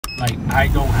Like, I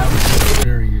don't have a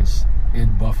experience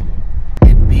in Buffalo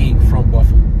and being from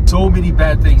Buffalo. So many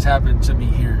bad things happened to me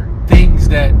here. Things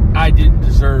that I didn't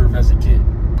deserve as a kid.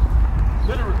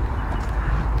 Literally,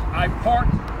 I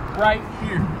parked right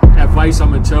here. Advice I'm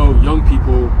gonna tell young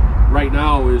people right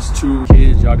now is to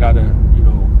kids, y'all gotta, you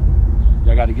know,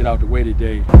 y'all gotta get out the way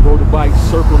today. Rode the bike,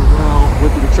 circled around,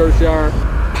 went to the churchyard.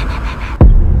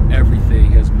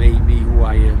 Everything has made me who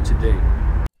I am today.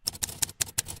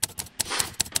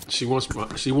 She wants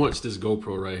this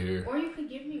GoPro right here. Or you could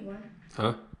give me one.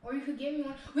 Huh? Or you could give me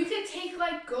one. We could take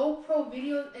like GoPro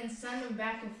videos and send them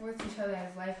back and forth to each other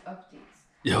as life updates.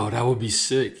 Yo, that would be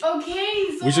sick.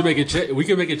 Okay, so we should make we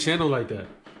could make a channel like that.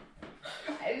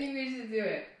 I think we should do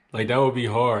it. Like, that would be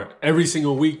hard. Every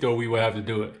single week though, we would have to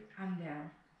do it. I'm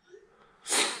down.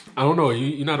 I don't know.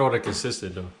 You're not all that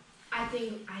consistent though. I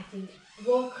think.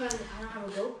 Well, cause I don't have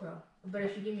a GoPro. But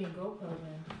if you give me a GoPro,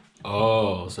 then.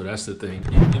 Oh, so that's the thing.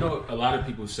 You know, a lot of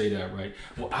people say that, right?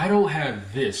 Well, I don't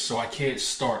have this, so I can't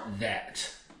start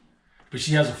that. But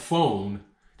she has a phone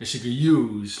that she could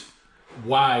use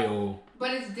while.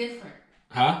 But it's different.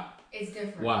 Huh? It's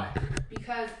different. Why?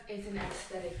 Because it's an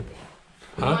aesthetic thing.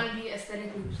 You Huh? want to be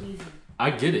aesthetically pleasing. I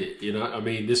get it. You know, I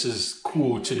mean, this is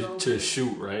cool to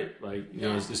shoot, right? Like, you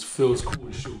know, it feels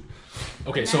cool to shoot.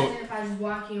 Okay, so. Imagine if I was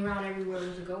walking around everywhere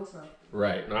with a GoPro.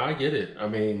 Right. No, I get it. I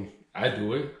mean, I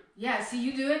do it. Yeah, see,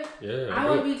 you do it. Yeah, I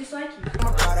want to be just like you. I'm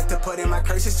a product to put in my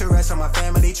curses to rest on my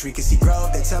family tree. Cause see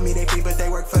growth, they tell me they free, but they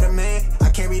work for the man.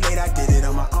 I can't relate, I did it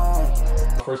on my own.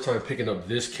 First time picking up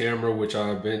this camera, which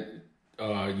I've been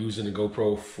using the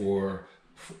GoPro for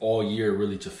all year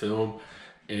really to film.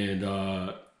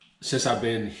 And since I've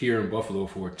been here in Buffalo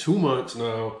for 2 months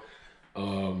now,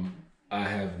 I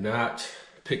have not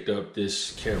picked up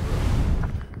this camera.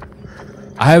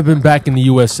 I have been back in the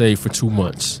USA for 2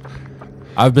 months.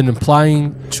 I've been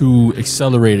applying to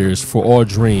accelerators for all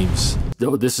dreams.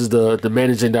 This is the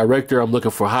managing director. I'm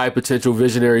looking for high potential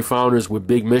visionary founders with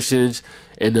big missions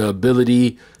and the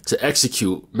ability to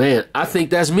execute. Man, I think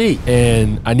that's me.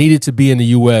 And I needed to be in the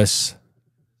US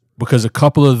because a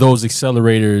couple of those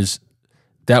accelerators,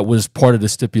 that was part of the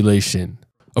stipulation.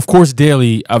 Of course,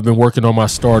 daily, I've been working on my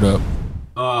startup.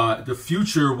 The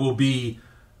future will be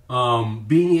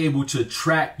being able to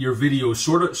track your videos,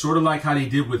 sort of like how they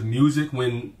did with music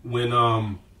when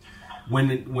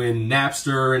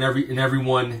Napster and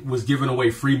everyone was giving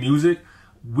away free music.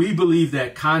 We believe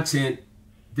that content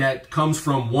that comes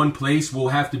from one place will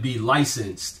have to be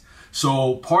licensed.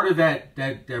 So part of that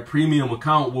premium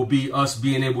account will be us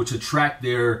being able to track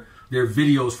their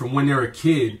videos from when they're a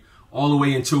kid all the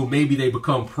way until maybe they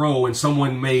become pro, and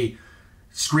someone may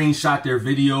screenshot their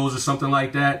videos or something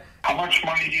like that. How much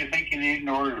money do you think you need in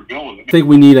order to build it? I think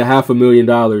we need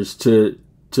 $500,000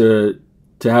 to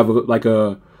have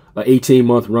a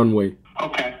 18-month runway.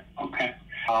 Okay.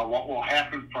 What will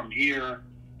happen from here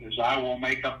is I will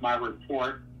make up my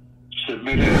report,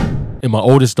 submit it. And my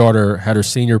oldest daughter had her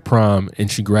senior prom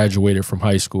and she graduated from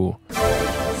high school.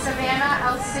 El-Saddique.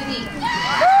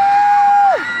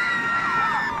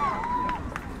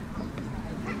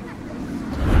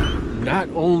 Not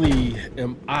only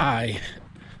am I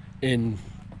in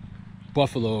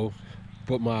Buffalo,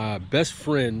 but my best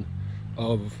friend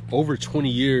of over 20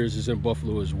 years is in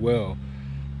Buffalo as well.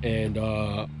 And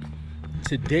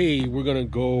today we're gonna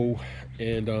go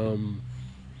and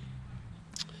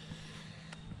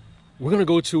we're gonna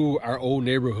go to our old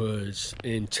neighborhoods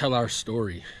and tell our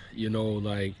story. You know,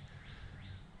 like,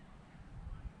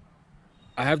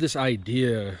 I have this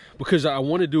idea because I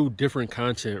want to do different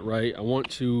content, right? I want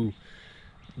to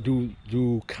do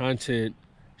content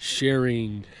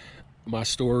sharing my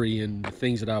story and the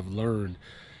things that I've learned.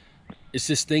 It's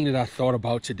this thing that I thought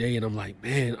about today, and I'm like,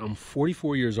 man, I'm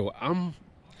 44 years old. I'm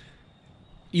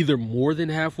either more than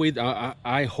halfway.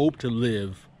 I hope to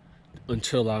live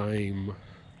until I'm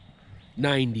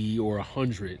 90 or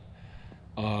 100.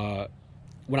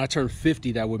 When I turn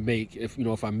 50, that would make, if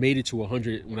I made it to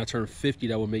 100, when I turn 50,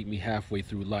 that would make me halfway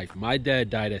through life. My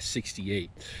dad died at 68.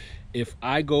 If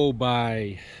I go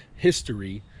by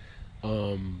history,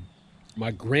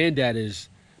 my granddad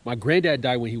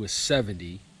died when he was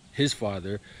 70, his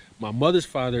father. My mother's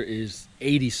father is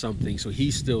 80 something, so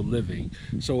he's still living.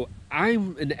 So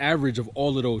I'm an average of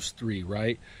all of those three,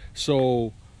 right?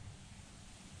 So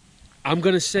I'm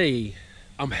gonna say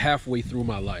I'm halfway through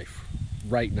my life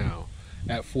right now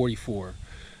at 44.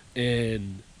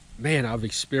 And man, I've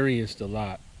experienced a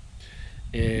lot.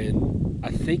 And I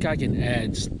think I can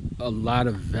add a lot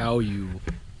of value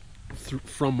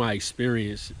from my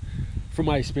experiences,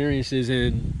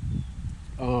 and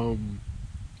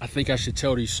I think I should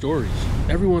tell these stories.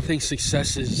 Everyone thinks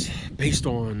success is based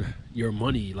on your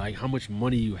money, like how much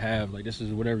money you have. Like, this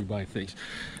is what everybody thinks.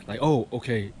 Like, oh,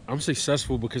 okay, I'm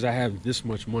successful because I have this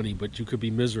much money, but you could be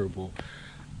miserable.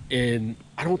 And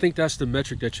I don't think that's the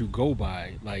metric that you go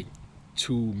by, like,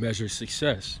 to measure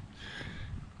success.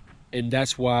 And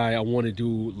that's why I want to do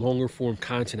longer form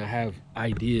content. I have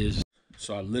ideas.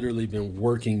 So I literally been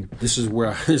working. This is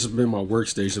where this has been my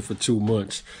workstation for 2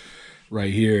 months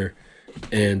right here.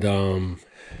 And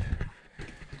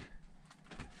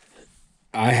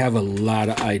I have a lot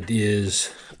of ideas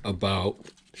about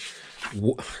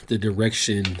the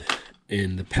direction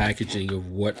and the packaging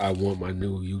of what I want my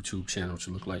new YouTube channel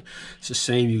to look like. It's the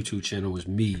same YouTube channel as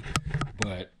me,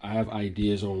 but I have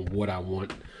ideas on what I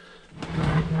want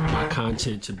my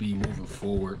content to be moving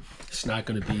forward. It's not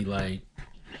going to be like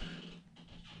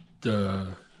the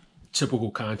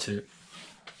typical content.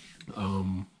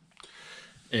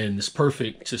 And it's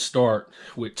perfect to start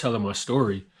with telling my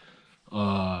story,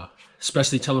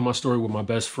 especially telling my story with my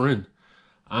best friend,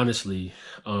 honestly.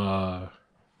 And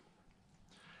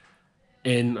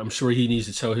I'm sure he needs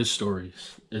to tell his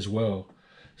stories as well.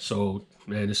 So,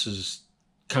 man, this is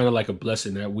kind of like a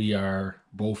blessing that we are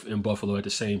both in Buffalo at the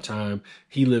same time.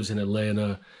 He lives in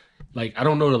Atlanta. Like, I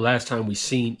don't know the last time we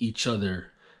seen each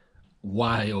other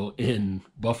while in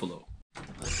Buffalo.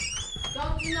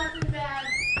 Don't do nothing bad.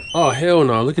 Oh, hell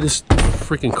no. Look at this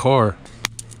freaking car.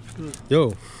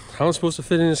 Yo, how am I supposed to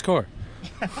fit in this car?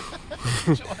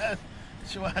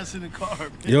 Your ass in the car, man.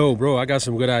 Yo, bro, I got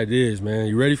some good ideas, man.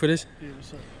 You ready for this? Yeah,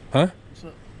 what's up? Huh? What's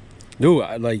up? Dude,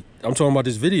 I'm talking about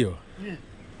this video.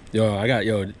 Yeah.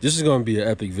 Yo, this is gonna be an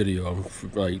epic video.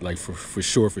 For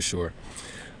sure.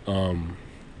 Hold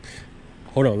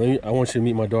on, I want you to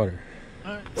meet my daughter.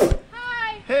 All right.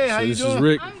 Hi. Hey, how you this doing? is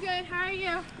Rick. I'm good. How are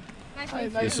you? Nice to Hi,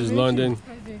 meet nice you. This to is meet you. London. Nice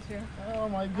to meet you. Oh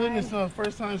my goodness, no,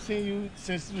 first time seeing you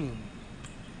since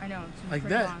I know. It's Like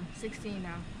pretty that? long. 16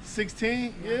 now.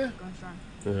 16? Yeah. Going strong.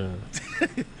 Yeah, You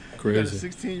got a crazy.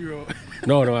 16-year-old.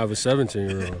 No, I have a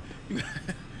 17-year-old.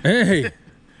 Hey,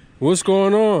 what's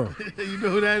going on? You know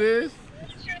who that is?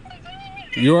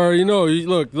 You already know.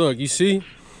 Look, you see?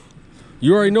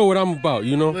 You already know what I'm about,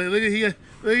 you know? Look, he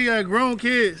got a grown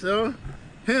kid, so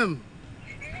him.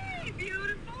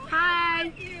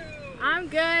 Hi. I'm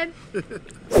good.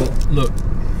 Look,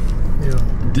 Yeah.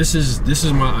 this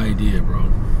is my idea, bro.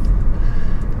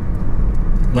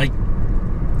 Like,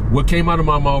 what came out of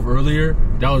my mouth earlier,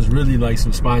 that was really like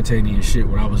some spontaneous shit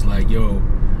where I was like, yo,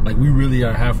 like, we really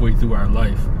are halfway through our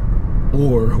life,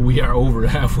 or we are over the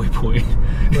halfway point.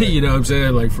 Right. You know what I'm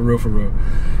saying? Like, for real.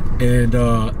 And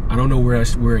I don't know where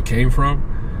it came from,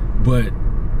 but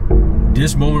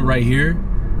this moment right here,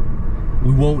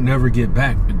 we won't never get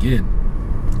back again.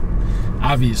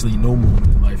 Obviously, no moment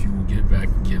in life you will get back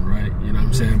again, right? You know what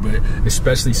I'm saying? But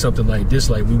especially something like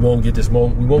this, like, we won't get this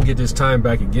moment, we won't get this time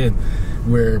back again,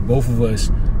 where both of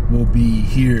us will be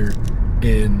here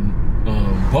in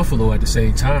Buffalo at the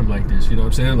same time like this. You know what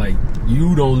I'm saying? Like,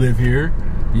 you don't live here.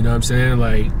 You know what I'm saying?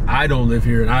 Like, I don't live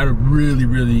here, and I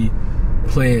really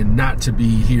plan not to be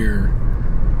here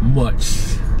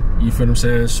much. You feel what I'm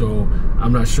saying? So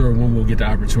I'm not sure when we'll get the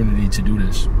opportunity to do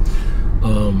this.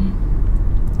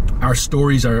 Our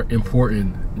stories are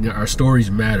important. Our stories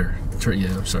matter.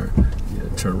 I'm sorry. Yeah,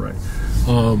 turn right.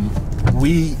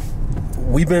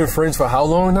 We've been friends for how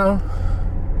long now?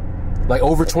 Like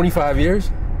over 25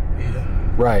 years? Yeah.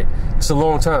 Right. It's a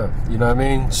long time. You know what I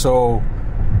mean? So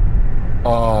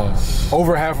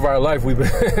over half of our life we've been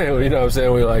you know what I'm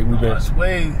saying? We've been It's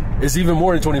way it's even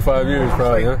more than 25 years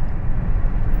probably, huh?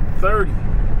 30.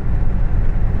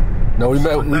 No, we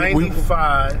met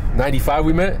 95 95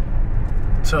 we met?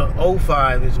 to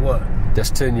 05 is what?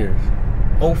 That's 10 years.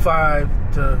 05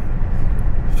 to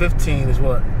 15 is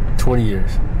what? 20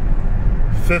 years.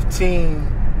 15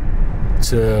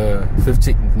 to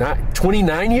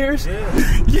 29 years?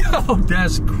 Yeah. Yo,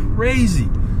 that's crazy.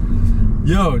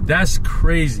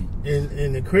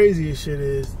 And the craziest shit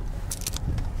is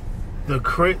the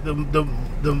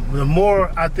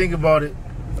more I think about it.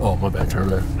 Oh, my bad, turn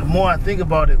left. The more I think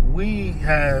about it, we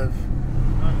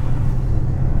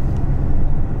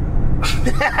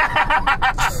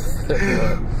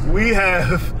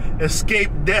have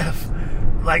escaped death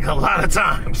like a lot of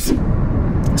times.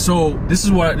 So this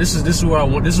is what I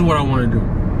want to do.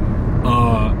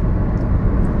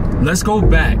 Let's go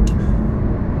back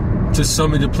to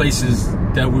some of the places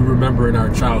that we remember in our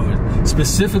childhood.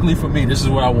 Specifically for me, this is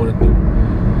what I want to do.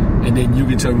 And then you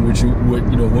can tell me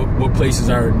what places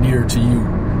are near to you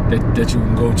that you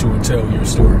can go to and tell your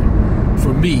story.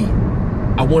 For me,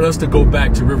 I want us to go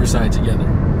back to Riverside together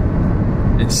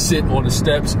and sit on the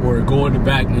steps or go in the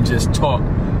back and just talk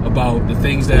about the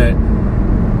things that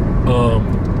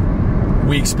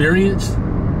we experienced,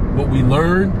 what we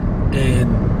learned, and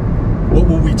what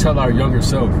will we tell our younger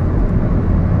self.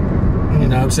 You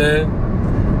know what I'm saying?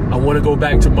 I want to go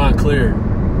back to Montclair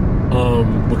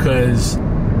because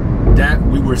that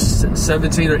we were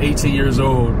 17 or 18 years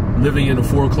old living in a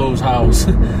foreclosed house.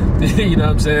 You know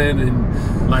what I'm saying?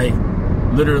 And like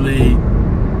literally,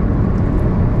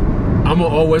 I'm an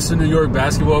all-Western New York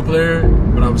basketball player,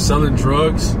 but I'm selling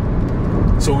drugs.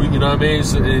 So we, you know what I mean?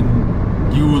 So,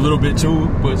 and you a little bit too,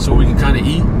 but so we can kind of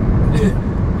eat.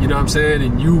 You know what I'm saying?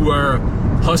 And you were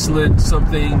hustling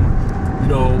something, you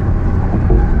know.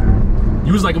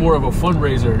 You was like more of a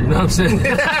fundraiser, you know what I'm saying?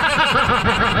 You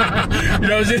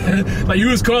know what I'm saying? Like you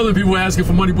was calling people asking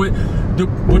for money, but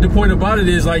the point about it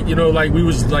is like, you know, like we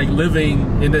was like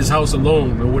living in this house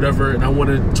alone or whatever, and I want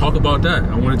to talk about that.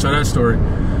 I want to tell that story.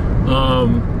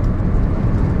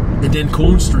 And then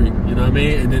Coon Street, you know what I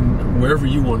mean? And then wherever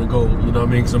you want to go, you know what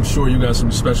I mean? Because I'm sure you got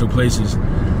some special places.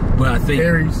 But I think...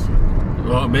 Harry's.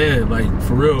 Oh, man, like,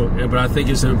 for real. Yeah, but I think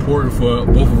it's important for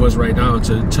both of us right now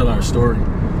to tell our story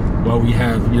while we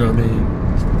have, you know what I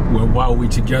mean? Well, while we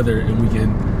together and we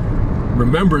can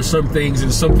remember some things,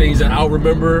 and some things that I'll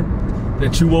remember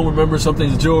that you won't remember, some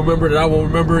things that you'll remember that I won't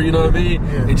remember, you know what I mean?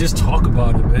 Yeah. And just talk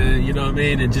about it, man, you know what I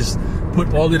mean? And just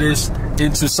put all of this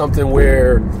into something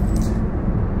where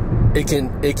it can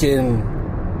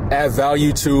add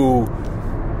value to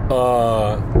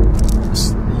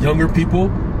younger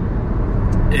people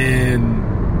and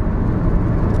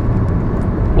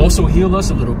also heal us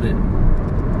a little bit.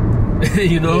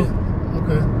 You know? Yeah.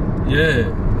 Okay. Yeah.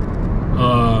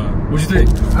 What you think?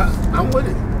 I'm with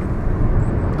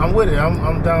it.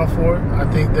 I'm down for it. I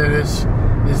think that it's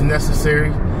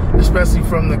necessary, especially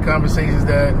from the conversations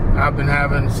that I've been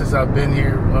having since I've been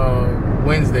here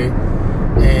Wednesday,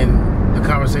 and the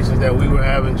conversations that we were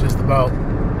having just about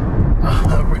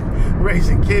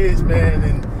raising kids, man,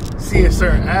 and seeing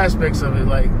certain aspects of it,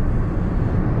 like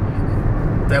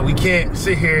that we can't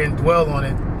sit here and dwell on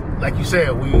it. Like you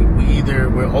said,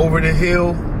 we're over the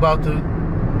hill about to,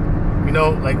 you know,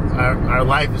 like our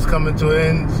life is coming to an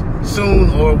end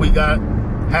soon, or we got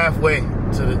halfway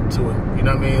to it. You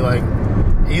know what I mean? Like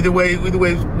either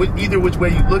which way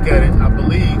you look at it, I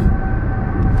believe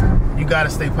you got to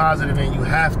stay positive, and you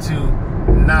have to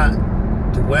not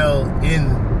dwell in,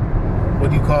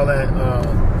 what do you call that?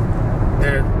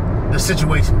 The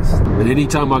situations. And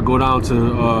anytime I go down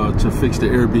to fix the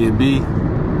Airbnb,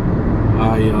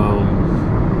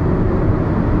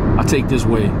 I take this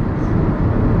way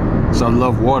because I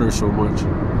love water so much.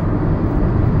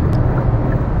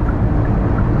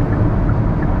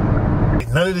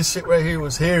 None of this shit right here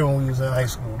was here when we was in high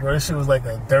school, bro. This shit was like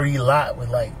a dirty lot with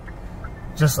like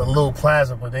just a little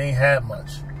plaza, but they ain't had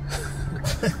much.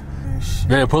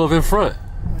 Man, pull up in front.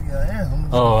 Yeah, I am.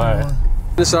 Oh, all right.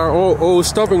 This is our old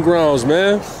stomping grounds,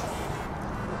 man.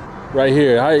 Right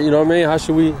here. You know what I mean? How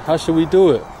should we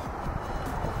do it?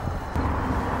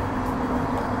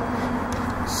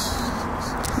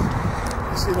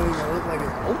 This shit don't even look like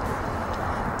it's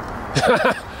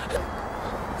open.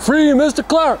 Free Mr.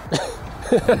 Clark.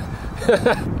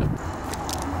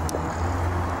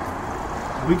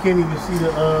 We can't even see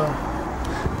the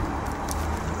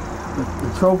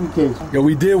trophy case. Yo,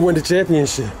 we did win the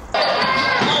championship.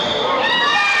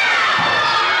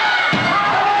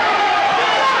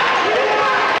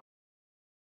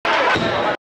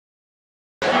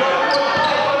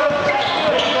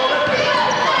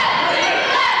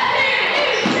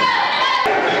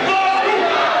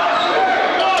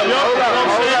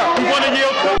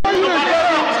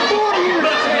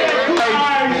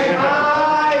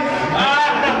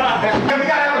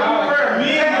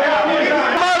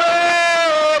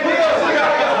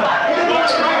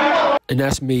 And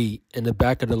that's me in the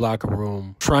back of the locker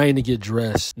room, trying to get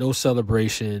dressed. No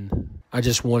celebration. I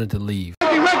just wanted to leave.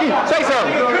 Ricky, say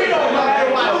something.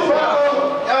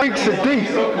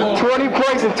 El-Saddique, 20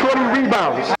 points and 20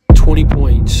 rebounds. 20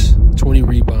 points, 20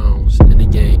 rebounds in the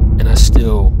game, and I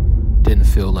still didn't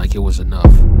feel like it was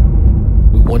enough.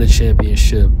 We won a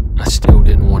championship. I still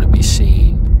didn't want to be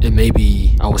seen. And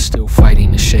maybe I was still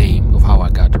fighting the shame of how I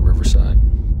got to Riverside.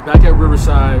 Back at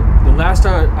Riverside, the last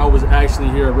time I was actually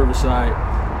here at Riverside,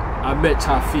 I met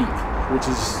Tafiq, which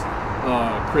is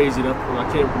crazy. I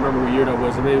can't remember what year that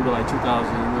was. Maybe like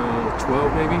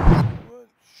 2012, maybe.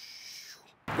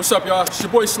 What's up, y'all? It's your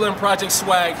boy Slim, Project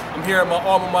Swag. I'm here at my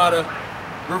alma mater,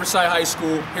 Riverside High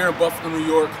School, here in Buffalo, New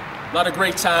York. A lot of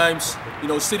great times. You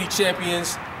know, city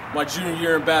champions, my junior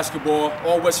year in basketball.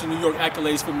 All Western New York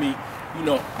accolades for me. You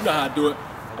know how I do it.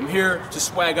 I'm here to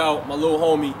swag out my little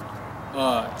homie,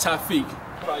 Tafiq.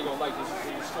 Probably gonna like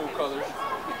these school colors.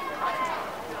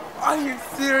 Are you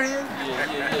serious?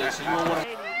 Yeah. So you don't wanna...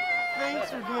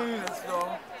 Thanks for doing this,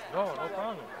 though. No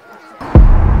problem.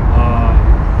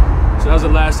 So that was the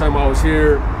last time I was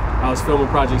here. I was filming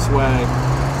Project Swag.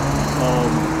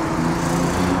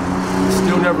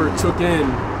 Still never took in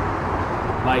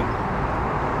like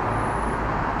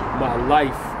my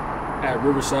life at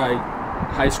Riverside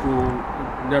High School.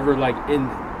 Never like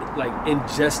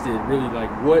ingested really like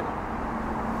what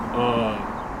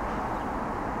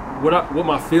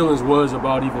my feelings was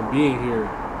about even being here.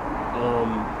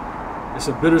 It's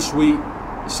a bittersweet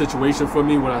situation for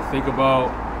me when I think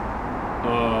about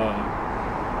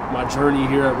my journey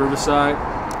here at Riverside.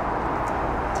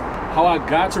 How I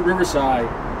got to Riverside,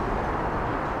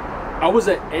 I was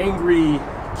an angry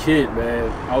kid, man.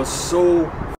 I was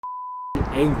so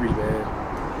angry, man.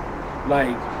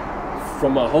 Like,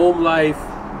 from my home life,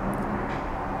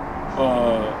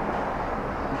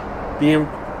 being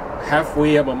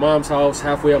halfway at my mom's house,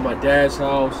 halfway at my dad's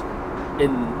house,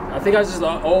 and I think I was just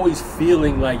always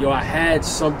feeling like, yo, I had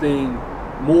something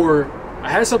more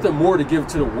to give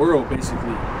to the world,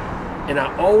 basically. And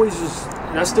I always just,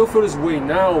 and I still feel this way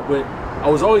now, but I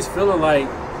was always feeling like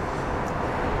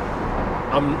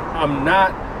I'm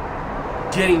not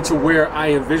getting to where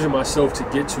I envision myself to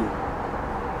get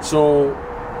to. So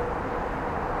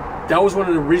that was one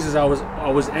of the reasons I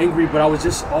was angry, but I was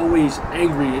just always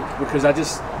angry because I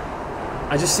just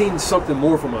seen something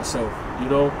more for myself, you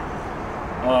know?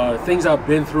 Things I've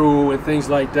been through and things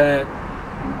like that.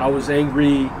 I was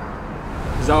angry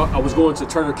because I was going to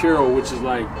Turner Carroll, which is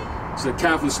like, it's a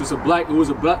Catholic school. It was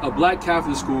a black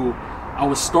Catholic school. I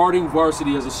was starting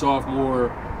varsity as a sophomore.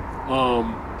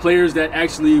 Players that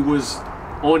actually was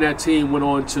on that team went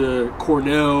on to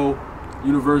Cornell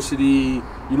University,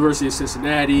 University of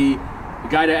Cincinnati. The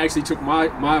guy that actually took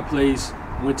my place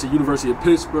went to University of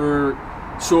Pittsburgh.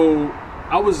 So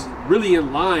I was really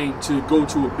in line to go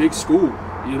to a big school,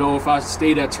 you know, if I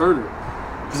stayed at Turner,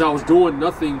 because I was doing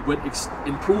nothing but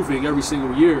improving every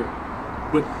single year.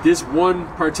 But this one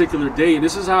particular day, and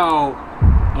this is how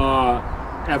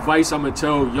advice I'm gonna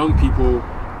tell young people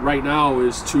right now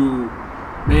is to,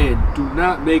 man, do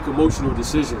not make emotional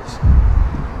decisions.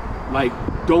 Like,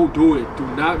 don't do it. Do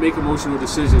not make emotional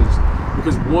decisions,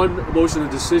 because one emotional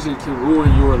decision can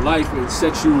ruin your life and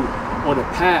set you on a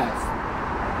path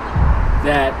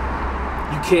that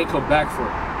you can't come back from,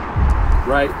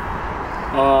 right?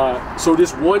 So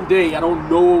this one day, I don't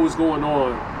know what was going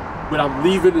on, but I'm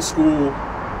leaving the school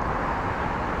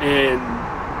and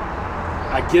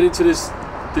I get into this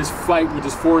fight with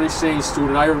this foreign exchange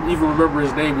student. I even remember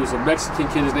his name. He was a Mexican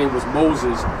kid. His name was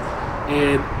Moses.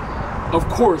 And of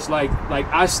course, like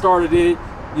I started it,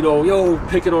 you know, yo,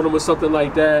 picking on him or something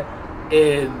like that.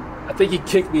 And I think he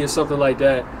kicked me or something like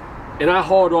that. And I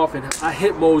hauled off and I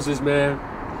hit Moses, man.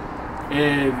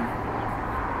 And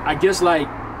I guess like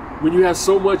when you have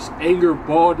so much anger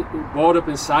balled up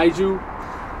inside you,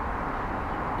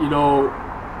 you know,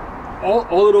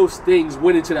 all of those things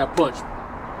went into that punch.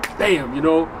 Bam, you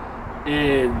know.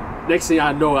 And next thing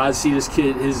I know, I see this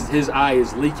kid, his eye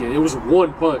is leaking. It was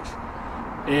one punch.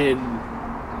 And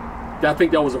I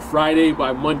think that was a Friday.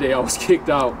 By Monday, I was kicked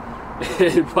out.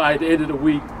 And by the end of the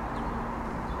week,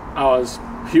 I was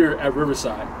here at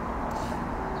Riverside.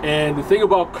 And the thing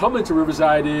about coming to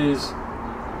Riverside is,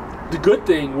 the good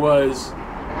thing was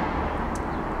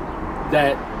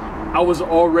that I was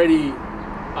already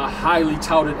a highly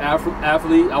touted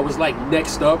athlete. I was like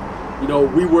next up. You know,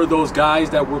 we were those guys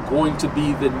that were going to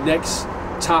be the next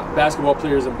top basketball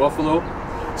players in Buffalo.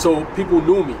 So people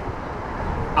knew me.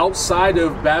 Outside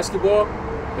of basketball,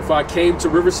 if I came to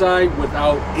Riverside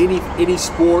without any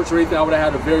sports or anything, I would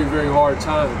have had a very, very hard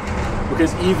time.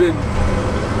 Because even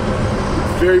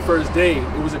the very first day,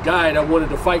 it was a guy that wanted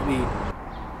to fight me.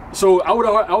 So I would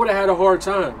have had a hard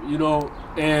time, you know.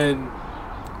 And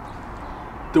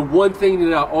the one thing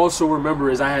that I also remember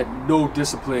is I had no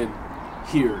discipline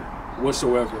here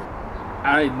whatsoever.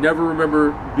 I never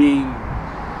remember being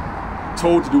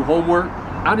told to do homework.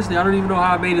 Honestly, I don't even know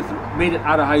how I made it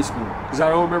out of high school, because I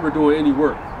don't remember doing any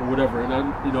work or whatever.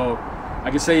 And you know,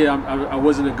 I can say I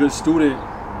wasn't a good student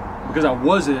because I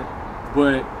wasn't,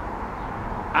 but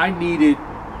I needed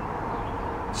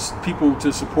people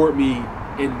to support me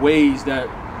in ways that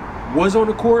was on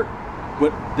the court,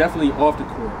 but definitely off the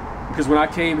court. Because when I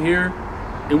came here,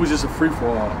 it was just a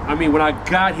free-for-all. I mean, when I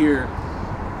got here,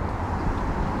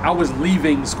 I was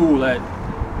leaving school at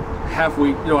halfway,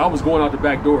 you know, I was going out the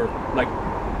back door, like,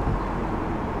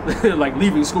 like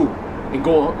leaving school. and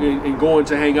going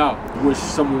to hang out. Wish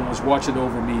someone was watching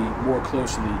over me more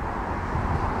closely,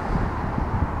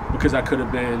 because I could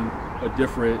have been a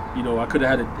different, you know, I could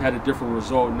have had a different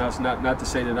result. And that's not to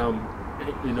say that I'm,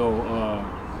 you know,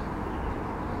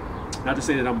 not to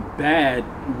say that I'm bad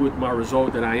with my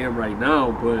result that I am right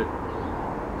now, but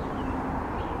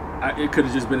it could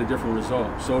have just been a different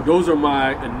result. So those are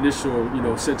my initial, you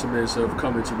know, sentiments of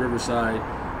coming to Riverside,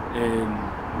 and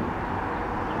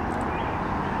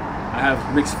I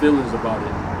have mixed feelings about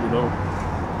it. You know,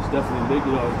 it's definitely,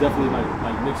 you know, it's definitely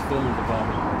like mixed feelings about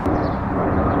it.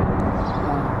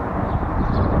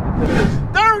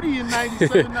 30 in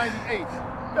 97, 98.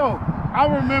 Yo, I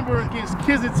remember against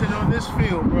Kensington on this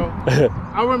field, bro.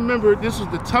 I remember this was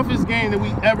the toughest game that we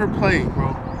ever played,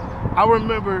 bro. I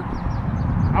remember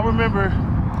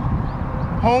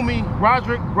homie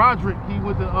Roderick, he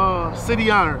went to City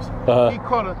Honors. He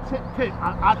caught a tip.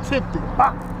 I tipped it.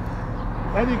 Bah.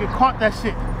 That nigga caught that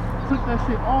shit. Took that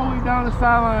shit all the way down the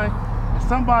sideline. And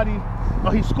somebody,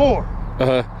 he scored.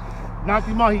 Knocked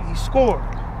him out, he scored.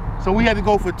 So we had to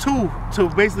go for 2 to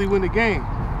basically win the game.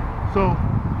 So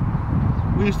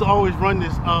we used to always run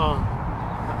this the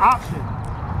option.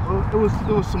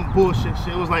 It was some bullshit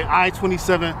shit. It was like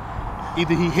I-27.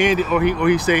 Either he handed or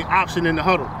he say option in the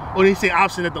huddle, or he say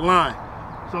option at the line.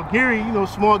 So Gary, you know,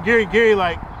 small Gary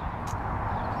like,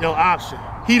 yo, option.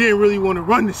 He didn't really want to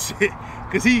run this shit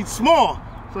because he's small.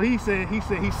 So he said he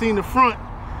seen the front.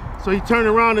 So he turned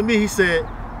around to me. He said,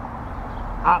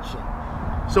 option.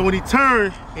 So when he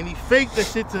turned and he faked that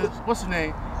shit to what's his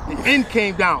name, the end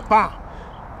came down. Bam.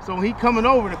 So when he coming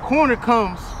over, the corner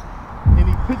comes and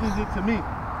he pitches it to me.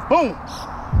 Boom.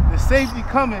 The safety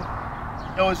coming.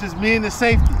 Yo, it's just me and the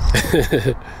safety.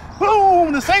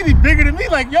 Boom, the safety bigger than me.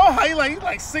 Like, yo, how you like? He's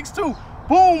like 6'2".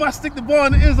 Boom, I stick the ball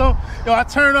in the end zone. Yo, I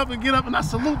turn up and get up and I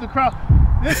salute the crowd.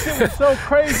 This shit was so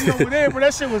crazy over there, but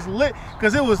that shit was lit.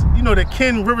 Because it was, you know, the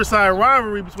Ken Riverside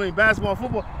rivalry between basketball and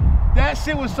football. That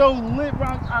shit was so lit, bro.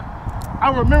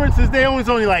 I remember to this day, it was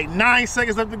only like 9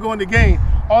 seconds left to go in the game.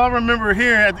 All I remember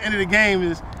hearing at the end of the game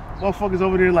is motherfuckers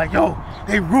over there like, yo,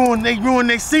 they ruined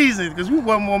their season because we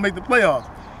wasn't gonna make the playoffs.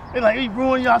 They like, hey,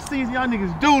 ruin y'all season, y'all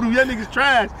niggas doodle, y'all niggas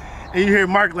trash. And you hear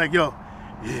Mark like, yo,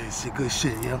 yeah, shit, good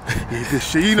shit, yo. Yeah, good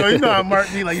shit. You know how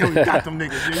Mark be like, yo, you got them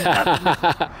niggas, yo, you got them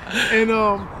niggas. And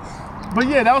but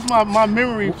yeah, that was my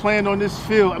memory playing on this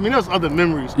field. I mean, there's other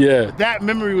memories. Yeah. But that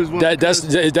memory was one. That's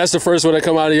the first one that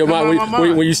come out of your mind.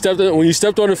 When you stepped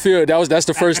on the field, that's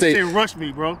the first thing. It rushed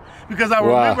me, bro, because I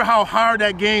remember how hard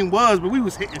that game was. But we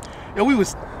was hitting, and we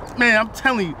was, man, I'm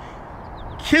telling you,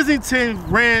 Kensington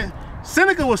ran.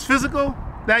 Seneca was physical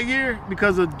that year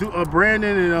because of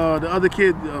Brandon and the other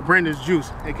kid, Brandon's Juice,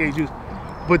 aka Juice.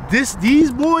 But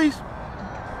these boys,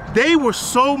 they were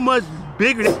so much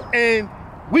bigger, and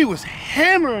we was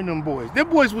hammering them boys. Them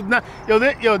boys was not,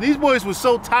 these boys was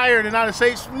so tired and out of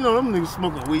shape. You know, them niggas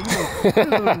smoking weed.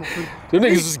 Them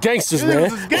niggas was gangsters,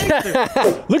 man.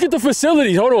 Look at the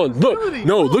facilities. Hold on.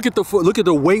 Look at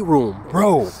the weight room,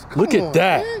 bro. Look at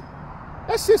that. Man.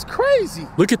 That's just crazy.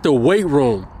 Look at the weight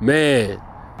room, man.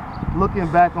 Looking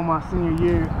back on my senior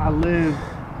year, I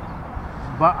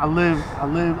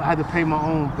had to pay my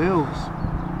own bills.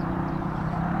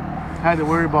 I had to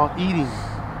worry about eating.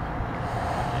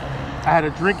 I had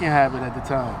a drinking habit at the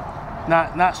time.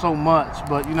 Not so much,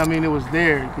 but you know what I mean, it was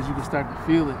there because you could start to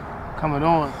feel it coming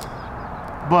on.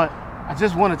 But I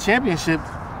just won a championship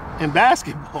in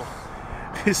basketball.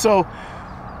 So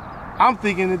I'm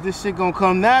thinking that this shit gonna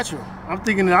come natural. I'm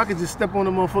thinking that I could just step on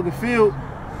the motherfucking field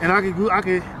and I could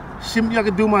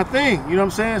do my thing. You know what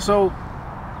I'm saying? So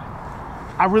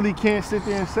I really can't sit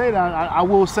there and say that. I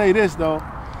will say this though.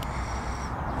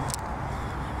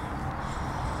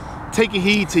 Taking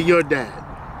heed to your dad.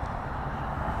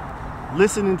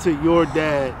 Listening to your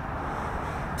dad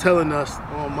telling us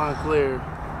on Montclair,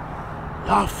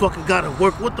 y'all fucking gotta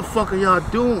work. What the fuck are y'all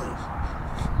doing?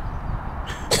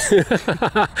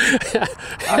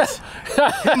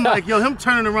 Him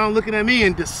turning around looking at me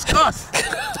in disgust.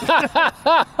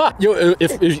 Yo,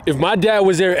 if my dad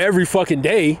was there every fucking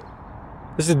day,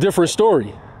 this is a different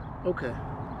story. Okay.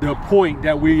 The point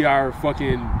that we are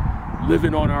fucking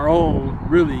living on our own,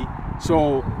 really.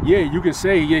 So yeah, you can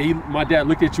say, yeah, my dad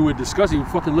looked at you with disgust. He was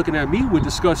fucking looking at me with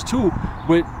disgust too.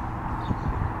 But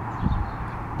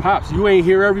Pops, you ain't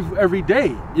here every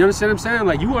day. You understand what I'm saying?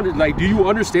 Like, do you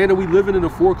understand that we living in a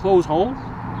foreclosed home?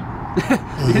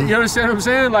 You understand what I'm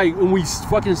saying? Like, when we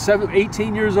fucking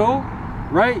 18 years old,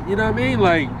 right? You know what I mean?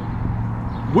 Like,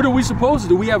 what are we supposed to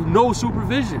do? We have no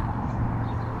supervision.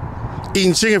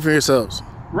 Eating chicken for yourselves.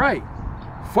 Right.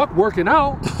 Fuck working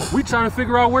out. We trying to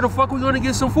figure out where the fuck we gonna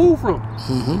get some food from.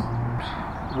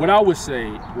 what I would say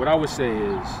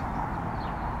is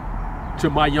to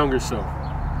my younger self.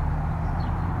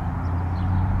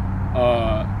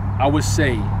 I would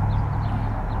say,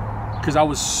 because I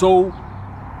was so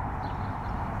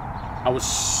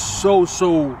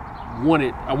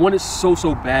wanted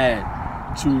so bad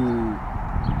to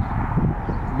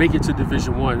make it to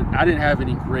Division I. I didn't have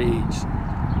any grades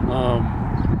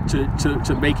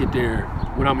to make it there.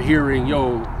 When I'm hearing,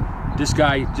 yo, this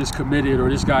guy just committed, or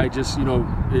this guy just, you know,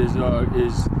 is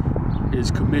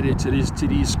committed to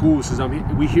these schools, because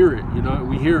we hear it, you know,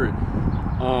 we hear it.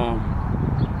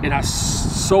 And I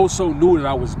so knew that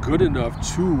I was good enough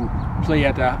to play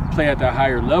at that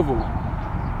higher level,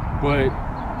 but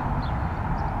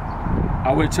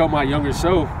I would tell my younger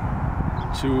self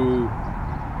to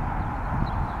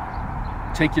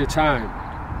take your time.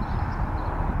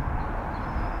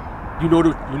 You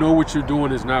know what you're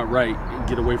doing is not right, and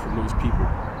get away from those people.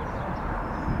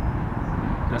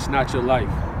 That's not your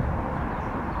life,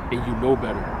 and you know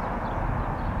better.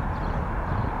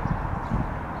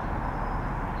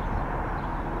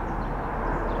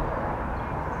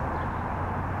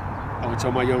 I would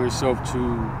tell my younger self to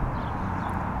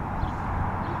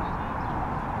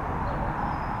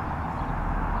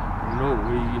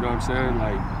you know what I'm saying?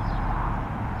 Like,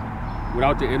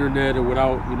 without the internet, or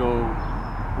without, you know,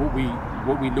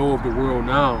 what we know of the world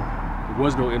now, there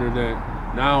was no internet.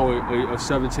 Now a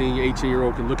 17,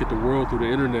 18-year-old can look at the world through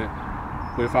the internet.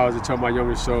 But if I was to tell my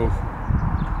younger self,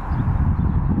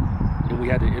 and we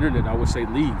had the internet, I would say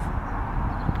leave.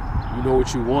 You know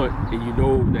what you want, and you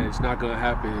know that it's not gonna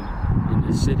happen in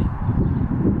this city.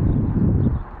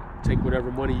 Take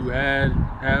whatever money you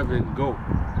have and go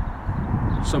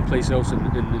someplace else in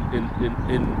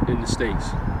the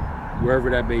States,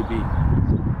 wherever that may be.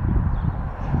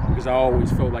 Because I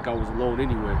always felt like I was alone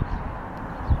anyway.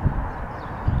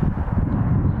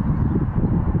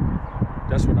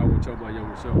 That's what I would tell my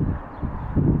younger self.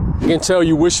 I can tell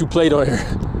you wish you played on here.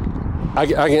 I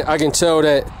can tell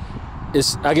that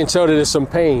it's some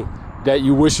pain, that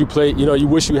you wish you played. You know, you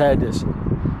wish you had this.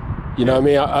 You know what I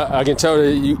mean? I can tell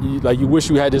that you wish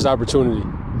you had this opportunity.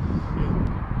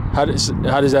 How does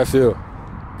that feel?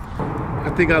 I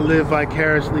think I lived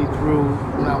vicariously through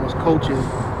when I was coaching.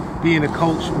 Being a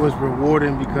coach was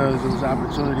rewarding because it was an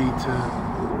opportunity to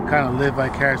kind of live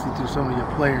vicariously through some of your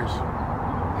players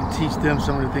and teach them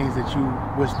some of the things that you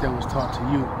wish that was taught to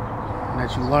you and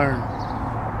that you learned.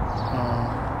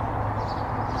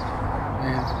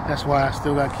 And that's why I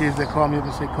still got kids that call me up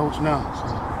and say, "Coach, now." So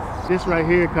this right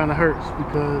here kind of hurts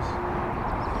because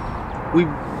we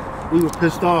were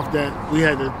pissed off that we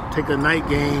had to take a night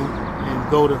game and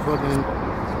go to the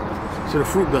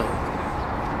Fruit Belt.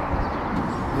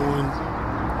 When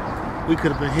we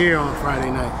could have been here on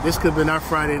Friday night. This could have been our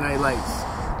Friday night lights.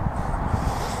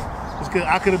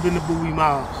 I could have been the Bowie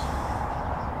Miles.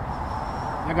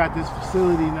 I got this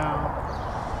facility now.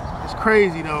 It's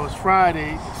crazy though, it's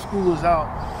Friday, school is out.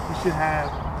 We should have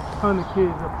a ton of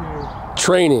kids up here.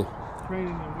 Training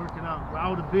And working out. But I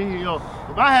would have been here, yo.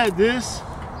 If I had this,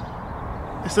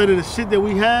 instead of the shit that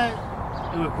we had,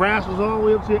 and the grass was all the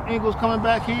way up to your ankles coming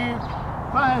back here,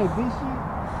 if I had this shit,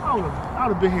 I would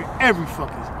have been here every day.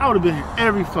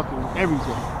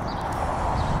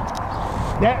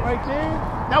 That right there,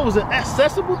 that was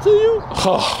accessible to you?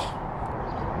 Oh,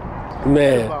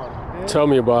 man. Tell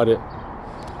me about it.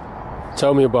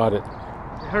 Tell me about it.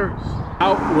 It hurts.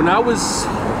 When I was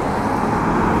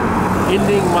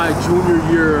ending my junior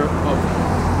year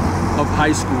of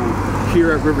high school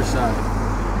here at Riverside,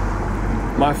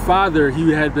 my father,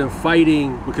 he had been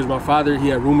fighting because my father, he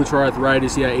had rheumatoid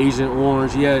arthritis, he had Agent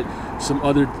Orange, he had some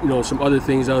other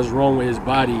things that was wrong with his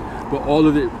body, but all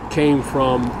of it came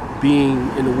from being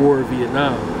in the war of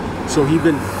Vietnam. So he'd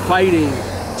been fighting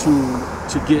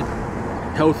to get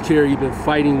health care. He'd been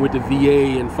fighting with the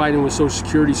VA and fighting with Social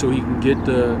Security so he can get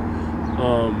the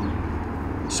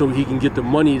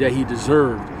money that he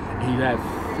deserved. He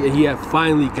had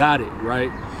finally got it,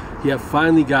 right? He had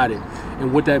finally got it.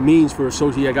 And what that means for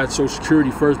he had got Social Security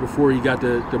first before he got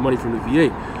the money from the VA.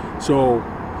 So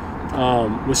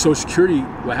with Social Security,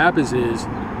 what happens is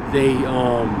they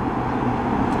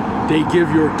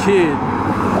give your kid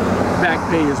back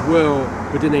pay as well,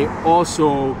 but then they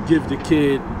also give the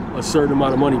kid a certain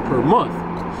amount of money per month.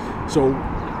 So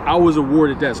I was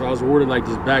awarded that. So I was awarded like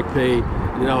this back pay,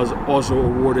 and then I was also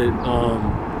awarded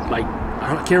like,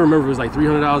 I can't remember if it was like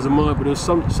 $300 a month, but it was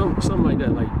something like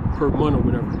that, like per month or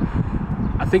whatever.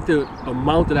 I think the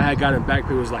amount that I had got in back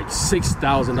pay was like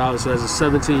 $6,000. So as a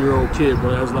 17-year-old kid,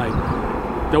 but I was like,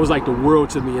 that was like the world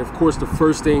to me. And of course, the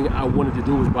first thing I wanted to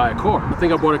do was buy a car. I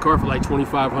think I bought a car for like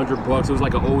 2,500 bucks. It was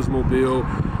like an Oldsmobile.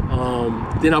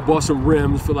 Then I bought some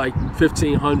rims for like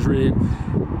 1,500.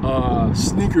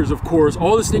 Sneakers, of course.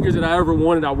 All the sneakers that I ever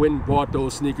wanted, I went and bought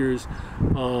those sneakers.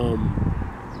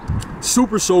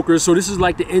 Super soakers. So this is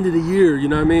like the end of the year, you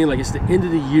know what I mean? Like it's the end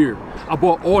of the year. I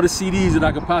bought all the CDs that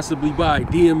I could possibly buy.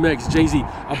 DMX, Jay-Z.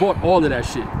 I bought all of that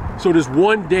shit. So this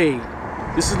one day,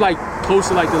 this is like close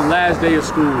to like the last day of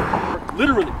school.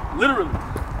 Literally.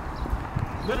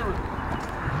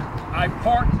 I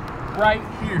parked right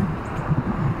here.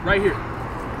 Right here.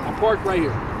 I parked right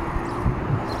here.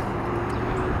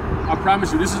 I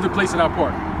promise you, this is the place that I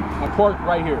parked. I parked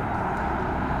right here.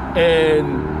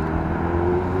 And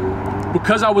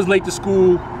because I was late to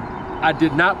school, I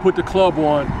did not put the club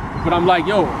on, but I'm like,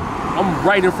 yo, I'm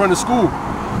right in front of school,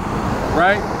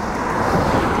 right?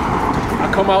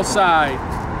 I come outside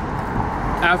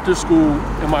after school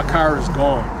and my car is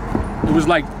gone. It was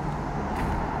like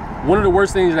one of the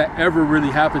worst things that ever really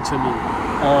happened to me.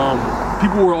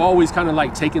 People were always kind of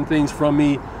like taking things from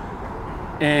me,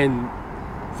 and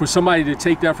for somebody to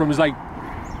take that from me is like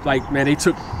man, they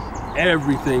took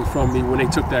everything from me when they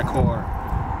took that car.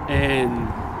 And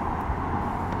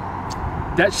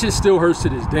that shit still hurts to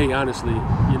this day, honestly.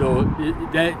 You know,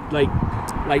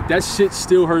 like that shit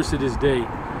still hurts to this day.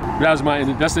 But that was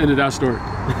that's the end of that story.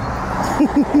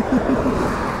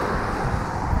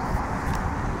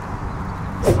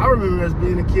 I remember as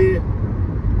being a kid,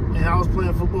 and I was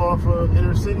playing football for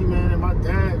inner city, man, and my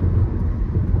dad,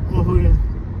 motherfucker,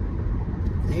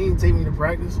 he didn't take me to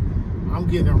practice. I'm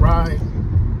getting a ride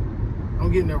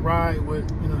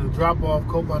with, you know, the drop off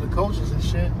coat by the coaches and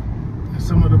shit. And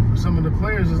some of the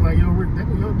players is like, yo, Rick, that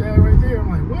was your dad right there. I'm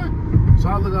like, what? So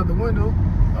I look out the window.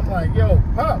 I'm like, yo,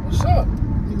 Pop, what's up?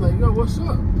 He's like, yo, what's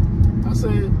up? I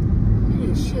said,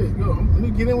 yeah, shit, yo, let me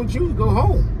get in with you, go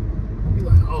home. He's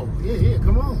like, oh, yeah,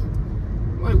 come on.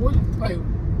 I'm like, what? Like,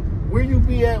 where you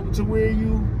be at to where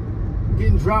you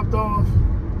getting dropped off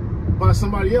by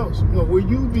somebody else? You know, where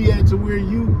you be at to where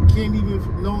you can't even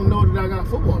know that I got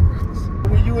football practice?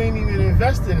 Where you ain't even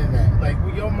investing in that. Like,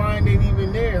 where your mind ain't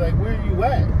even there. Like, where you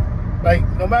at? Like,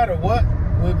 no matter what,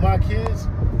 with my kids,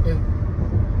 if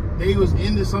they was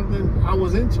into something, I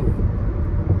was into it.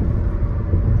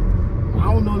 I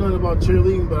don't know nothing about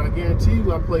cheerleading, but I guarantee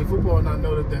you I play football and I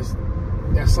know that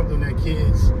that's something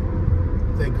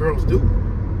that girls do.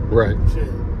 Right. Shit.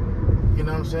 You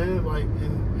know what I'm saying? Like,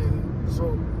 and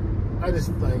so I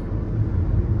just like,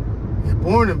 you're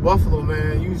born in Buffalo,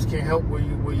 man. You just can't help where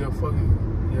your fucking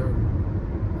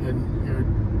your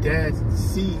dad's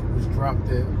seed was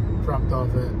dropped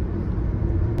off at.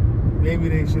 Maybe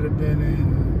they should have been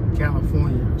in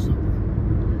California or something.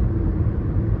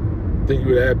 Think you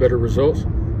would have had better results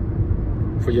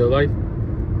for your life,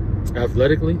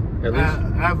 athletically, at least.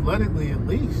 Athletically, at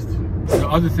least. The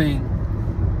other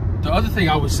thing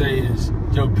I would say is,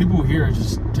 yo, people here are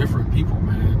just different people,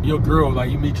 man. Your girl, like,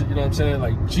 you meet, you know what I'm saying?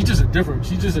 Like,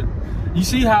 you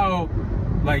see how,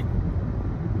 like,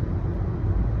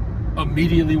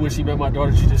 immediately when she met my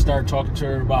daughter, she just started talking to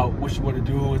her about what she wanted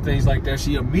to do and things like that.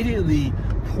 She immediately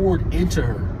poured into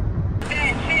her.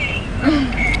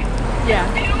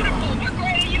 Yeah. Beautiful. What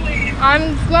grade are you in?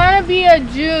 I'm gonna be a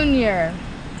junior.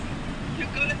 You're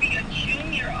gonna be a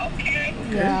junior, okay?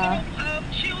 Yeah. So,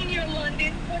 junior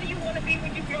London, what do you want to be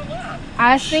when you grow up?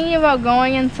 I was thinking about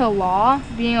going into law,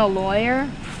 being a lawyer.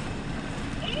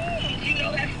 You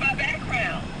know that's my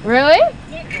background. Really?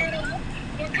 What kind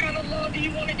of law do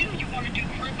you want to do? You want to do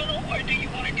criminal or do you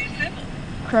want to do civil?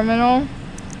 Criminal.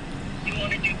 You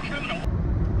want to do criminal.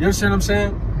 You understand what I'm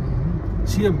saying?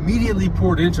 She immediately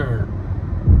poured into her.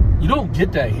 You don't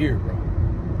get that here, bro.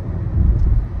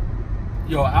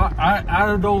 Yo,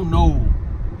 I don't know,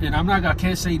 and I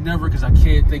can't say never because I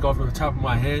can't think off the top of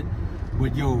my head,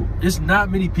 but yo, it's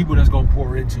not many people that's gonna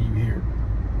pour into you here.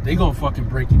 They gonna fucking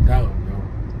break you down, yo.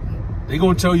 They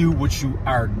gonna tell you what you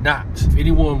are not. If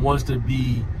anyone wants to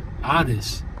be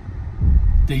honest,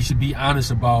 they should be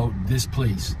honest about this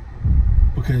place.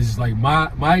 Because like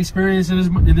my experience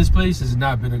in this place has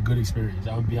not been a good experience.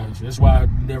 I'm gonna be honest with you. That's why I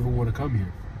never want to come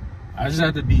here. I just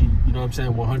have to be, you know what I'm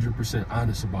saying, 100%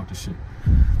 honest about the shit.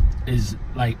 Is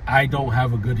like, I don't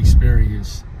have a good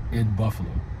experience in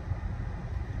Buffalo.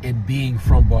 And being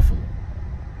from Buffalo.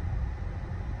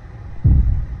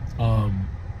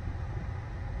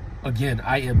 Again,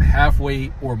 I am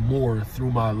halfway or more through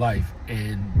my life,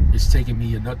 and it's taken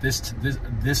me enough this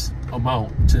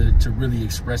amount to really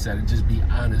express that and just be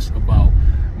honest about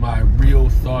my real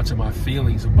thoughts and my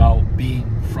feelings about being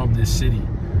from this city.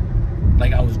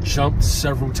 Like, I was jumped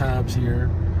several times here.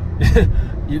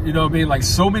 you know what I mean? Like,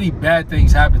 so many bad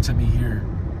things happened to me here.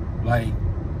 Like,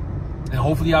 and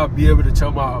hopefully I'll be able to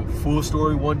tell my full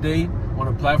story one day on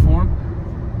a platform.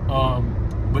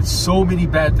 But so many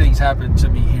bad things happened to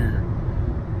me here.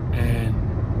 And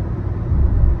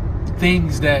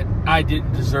things that I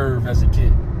didn't deserve as a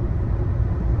kid.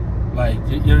 Like,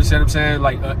 you understand what I'm saying?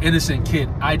 Like, an innocent kid,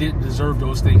 I didn't deserve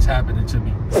those things happening to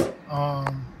me.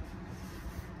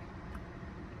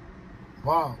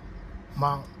 Wow.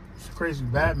 It's crazy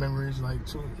bad memories. Like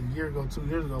 2 years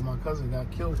ago, my cousin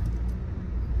got killed.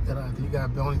 He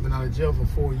only been out of jail for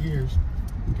 4 years.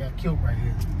 He got killed right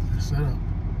here. Set up.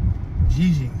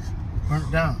 Gigi's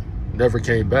burnt down. Never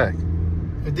came back.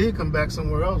 It did come back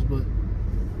somewhere else, but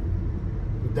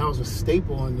that was a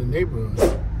staple in the neighborhood.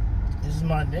 This is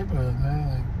my neighborhood,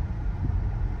 man.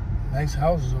 Like, nice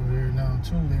houses over here now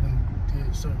too. They done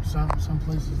did some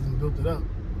places and built it up.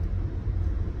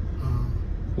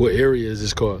 What area is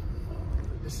this called?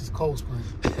 This is Cold Spring.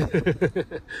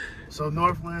 So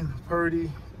Northland, Purdy.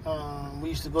 We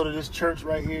used to go to this church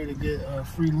right here to get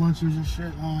free lunches and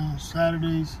shit on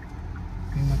Saturdays.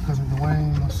 Me and my cousin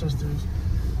Dwayne, my sisters.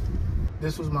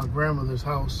 This was my grandmother's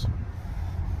house.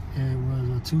 And it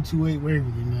was a 228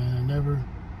 Waverly, man. I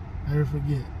never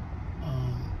forget.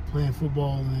 Playing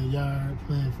football in the yard,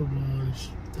 playing football in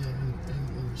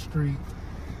the street.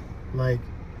 Like,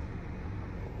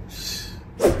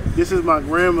 this is my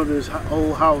grandmother's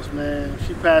old house, man.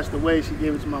 She passed away. She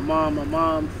gave it to my mom. My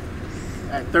mom,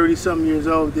 at 30-something years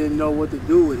old, didn't know what to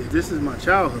do with it. This is my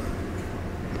childhood.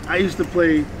 I used to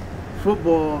play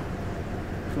football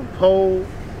from pole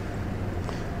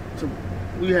to,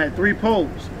 we had 3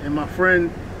 poles, and my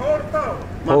friend,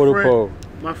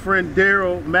 my friend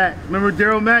Daryl Mack. Remember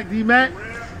Daryl Mack, D-Mac?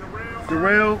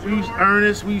 Darrell,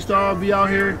 Ernest, we used to all be out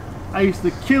here. I used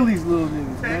to kill these little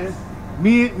niggas, man.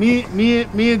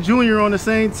 Me and Junior on the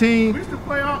same team. We used to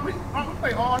play we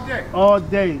play all day. All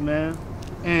day, man.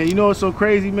 And you know what's so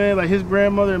crazy, man? Like, his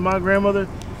grandmother and my grandmother,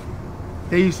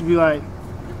 they used to be like,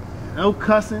 no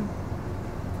cussing,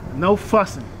 no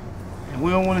fussing. And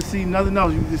we don't want to see nothing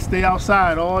else. You just stay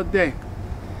outside all day.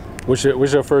 What's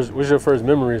your first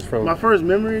memories from? My first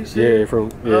memories? Yeah, from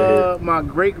my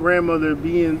great grandmother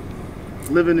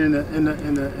living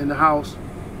in the house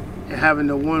and having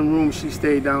the one room. She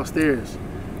stayed downstairs,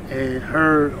 and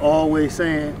her always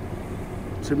saying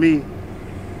to me,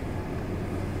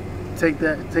 take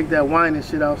that wine and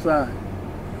shit outside.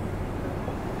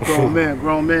 Grown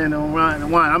man don't wine.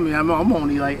 I mean, I'm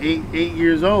only like eight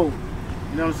years old.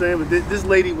 You know what I'm saying? But this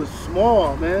lady was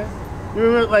small, man. You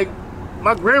remember, like,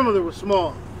 my grandmother was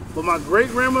small, but my great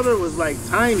grandmother was like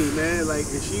tiny, man. Like,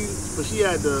 and she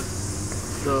had the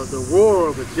roar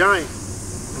of a giant,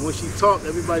 and when she talked,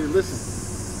 everybody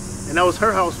listened. And that was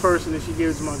her house first, and then she gave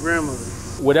it to my grandmother.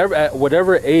 At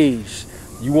whatever age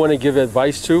you want to give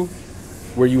advice to,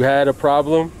 where you had a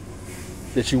problem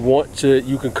that you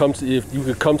could come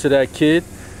to that kid,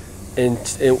 and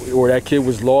or that kid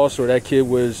was lost, or that kid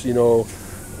was, you know,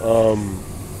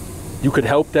 you could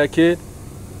help that kid.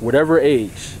 Whatever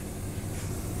age,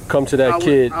 come to that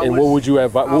kid, and what would you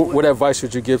advise? What advice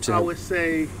would you give to him? I would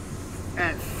say,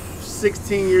 at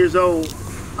 16 years old,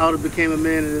 I would have became a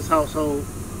man in this household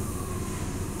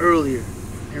earlier,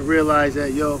 and realized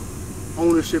that, yo,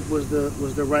 ownership was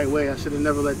the right way. I should have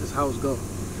never let this house go.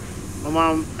 My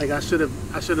mom, like, I should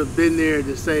have been there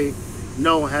to say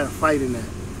no and had a fight in that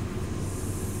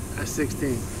at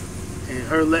 16, and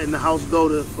her letting the house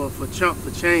go for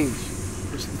change,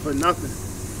 for nothing.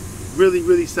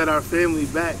 Really set our family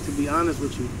back, to be honest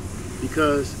with you,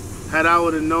 because had I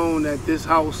would have known that this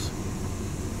house,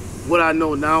 what I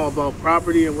know now about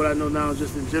property and what I know now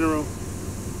just in general,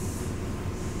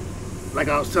 like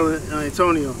I was telling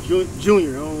Antonio,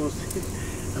 Junior,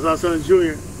 as I was telling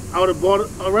Junior, I would have bought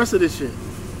the rest of this shit.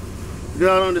 Because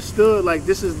I understood, like,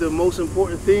 this is the most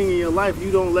important thing in your life.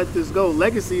 You don't let this go.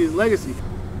 Legacy is legacy.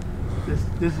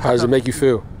 This How does it make you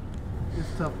feel? It's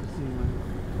tough to see, man.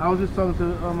 I was just talking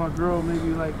to my girl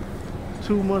maybe like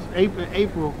 2 months,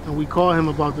 April, and we called him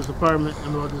about this apartment,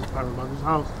 about this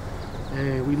house,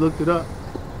 and we looked it up.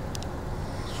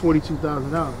 It's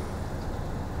 $42,000.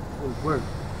 It was worth.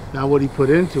 Now what he put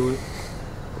into it,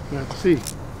 you have to see.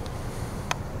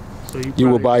 So you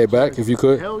would buy it back if you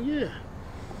could? Hell yeah.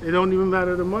 It don't even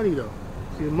matter the money though.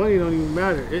 See, the money don't even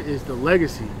matter. It is the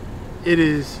legacy. It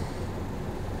is,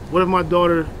 what if my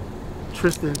daughter,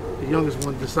 Tristan, the youngest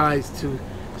one, decides to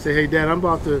say, hey Dad, I'm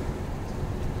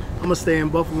gonna stay in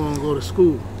Buffalo and go to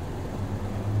school.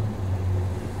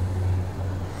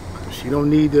 She don't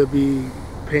need to be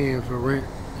paying for rent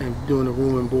and doing the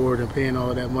room and board and paying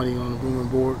all that money on the room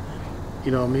and board.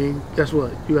 You know what I mean? Guess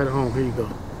what? You at home, here you go.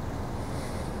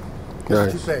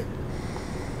 What you pay?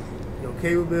 Your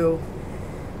cable bill,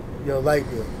 your light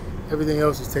bill. Everything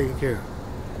else is taken care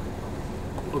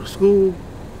of. Go to school,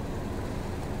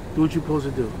 do what you're supposed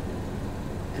to do.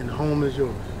 And the home is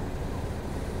yours.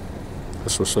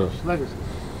 That's what's up. It's legacy.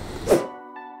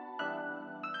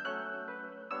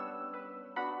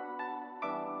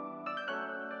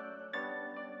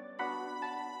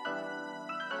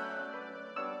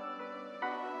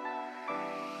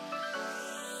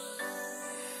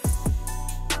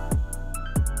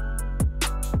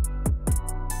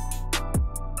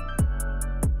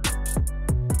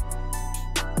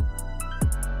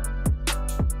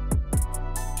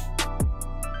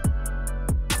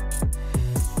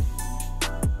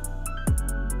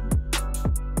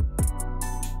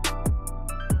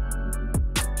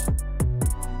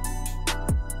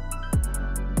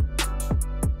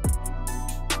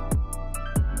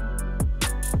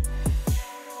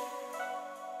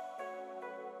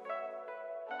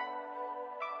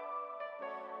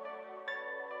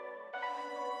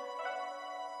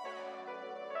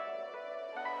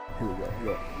 Here we go.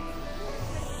 Look.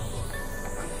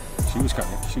 She was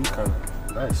kind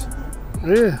of nice.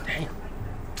 Yeah. Damn.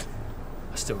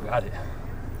 I still got it.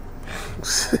 I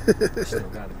still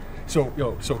got it.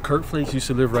 So Kurt Flakes used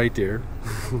to live right there.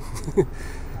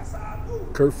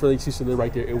 Kurt Flakes used to live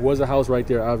right there. It was a house right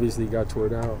there. Obviously, got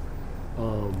torn out.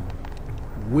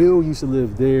 Will used to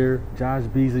live there. Josh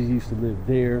Beasley used to live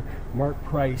there. Mark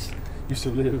Price used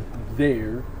to live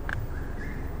there.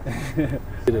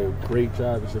 Did a great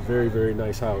job. It's a very, very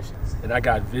nice house, and I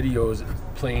got videos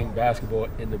playing basketball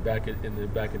in the back of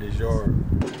this yard.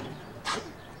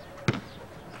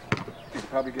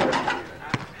 Probably get it.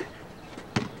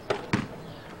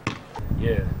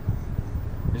 Yeah,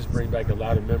 just bring back a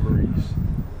lot of memories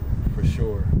for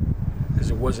sure, because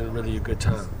it wasn't really a good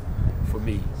time for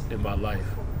me in my life,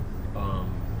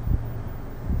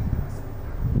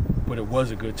 but it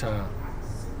was a good time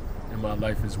in my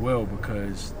life as well,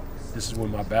 because this is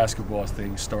when my basketball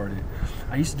thing started.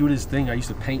 I used to do this thing. I used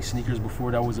to paint sneakers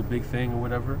before that was a big thing or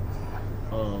whatever.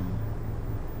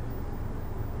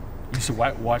 Used to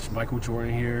watch Michael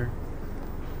Jordan here,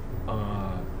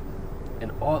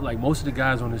 and all, like, most of the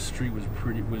guys on this street was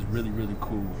really, really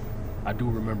cool. I do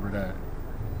remember that.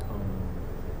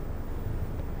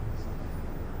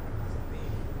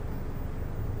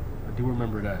 I do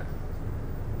remember that.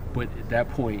 But at that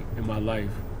point in my life,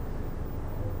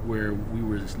 where we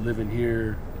were just living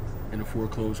here in a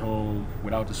foreclosed home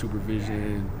without the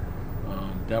supervision,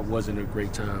 that wasn't a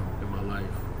great time in my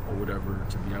life or whatever,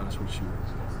 to be honest with you.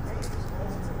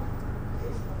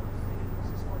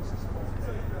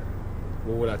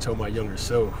 What would I tell my younger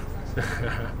self?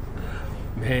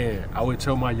 Man, I would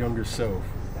tell my younger self,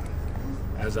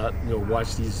 as I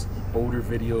watch these older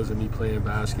videos of me playing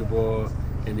basketball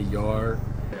in the yard.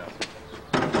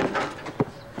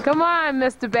 Come on,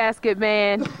 Mr. Basket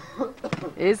Man.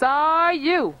 It's all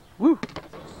you. Woo.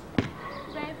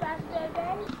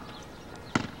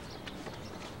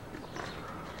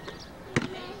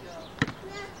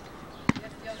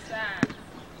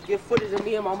 Get footage of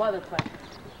me and my mother playing.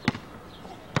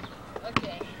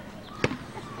 Okay.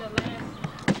 The last.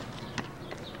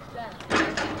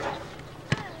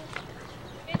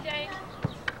 Hey, Jane.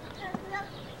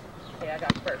 Okay, I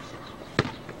got first.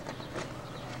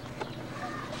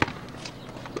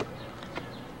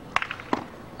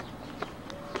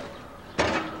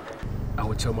 I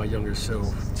would tell my younger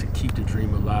self to keep the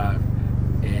dream alive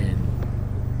and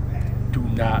do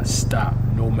not stop,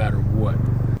 no matter what.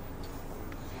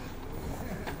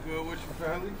 Good with your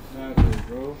family? Not good,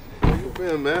 bro. How you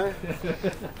been, man?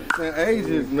 It's been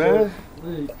ages, man.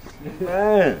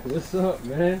 Man. What's up,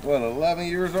 man? What, 11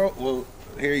 years old? Well,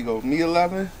 here you go. Me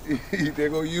 11. There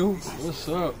go you. What's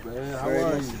up, man? How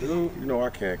are you, dude? You know I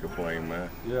can't complain, man.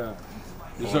 Yeah.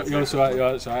 So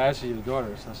I asked you, your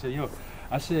daughter. So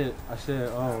I said,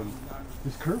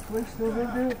 is Kurt Flake still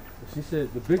live there? She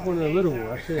said, the big one and the little one.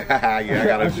 I said, yeah, I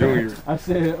got a junior. I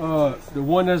said, the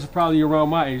one that's probably around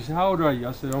my age. How old are you?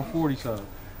 I said, I'm 40-something.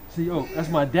 See, that's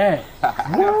my dad.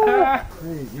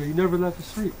 Hey, you never left the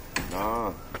street.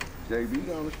 Nah. JB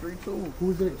down the street too.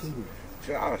 Who's that, JB?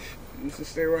 Josh. He used to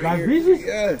stay right Josh here. Beasley?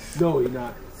 Yes. No, he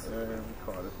not. Man, we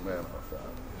caught this man outside.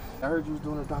 I heard you was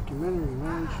doing a documentary,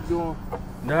 man. What you doing?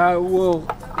 Nah, well,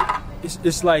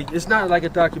 it's not like a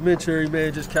documentary,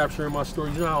 man. Just capturing my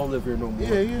story. You know, I don't live here no more.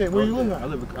 Yeah. Where you live at?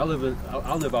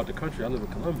 I live out the country. I live in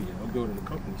Colombia. I'm building a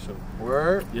company, so.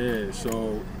 Word? Yeah,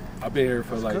 so I've been here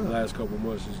for like the last couple of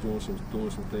months, just doing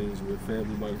some things with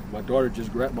family. My oldest daughter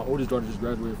just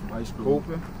graduated from high school.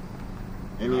 Hooping?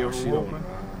 Any of them hooping?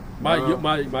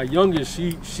 My youngest,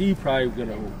 she probably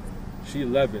gonna hoop. She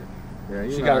 11.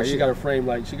 Yeah, she got a frame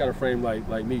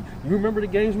like me. You remember the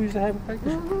games we used to have in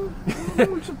practice?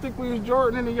 We used to think we was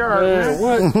Jordan in the yard, man.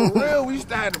 What? For real, we used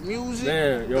to have the music.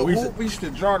 Man, yo, we used to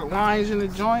draw the lines in the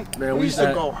joint. Man, we used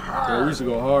to go hard. Yeah, we used to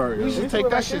go hard. We used to take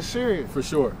that shit serious. For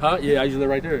sure. Huh? Yeah, I used to live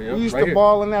right there. Yep, we used right to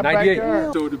ball in that 98.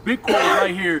 backyard. So the big court was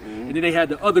right here, and then they had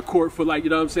the other court for like, you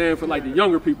know what I'm saying, for like the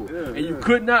younger people. And you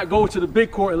could not go to the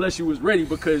big court unless you was ready,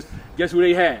 because guess who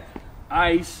they had?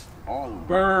 Ice,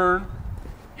 Burn,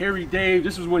 Harry Dave.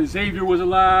 This was when Xavier was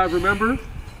alive, remember?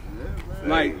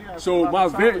 Like, so my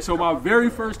very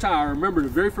first time, I remember the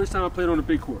very first time I played on the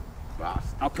big court.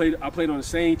 I played on the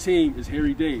same team as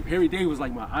Harry Dave. Harry Dave was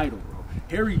like my idol, bro.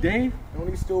 Harry Dave? Don't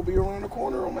he still be around the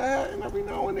corner on that? And every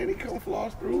now and then he come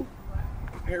floss through.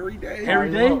 Harry Dave.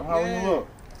 Harry Dave? How he look?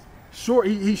 Short,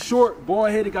 he's short,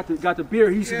 bald headed, got the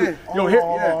beard. He used to hold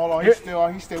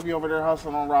on. He still be over there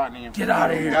hustling on Rodney. Get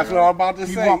out of here. That's what I'm about to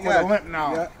say. He walk with a limp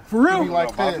now. For real? He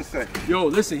like this. Yo,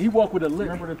 listen, he walked with a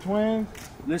limp. Remember the twins?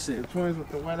 Listen. The twins with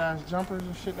the wet ass jumpers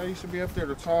and shit that used to be up there,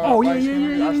 the tall. Oh,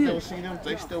 yeah. I still see them.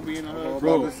 They still be in the hood.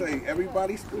 Bro, to say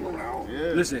everybody's still around.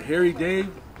 Yeah. Listen, Harry Dave,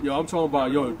 yo, I'm talking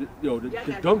about, the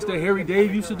dunks that Harry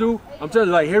Dave used to do. I'm telling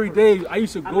you, like, Harry Dave, I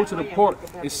used to go to the park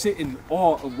and sit in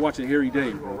awe of watching Harry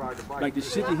Dave, bro. Like, the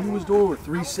shit that he was doing with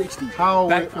 360. How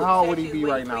old would he be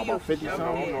right now? About 50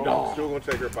 something? No, still gonna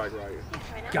take her bike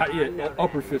ride.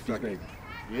 Upper 50s, maybe.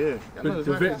 Yeah.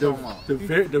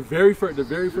 The very first time.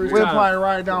 We'll probably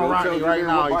ride down Rodney right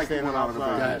now. He's standing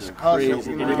outside. That's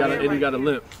crazy. And he got a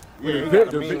limp. Yeah,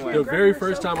 the very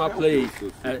first time I played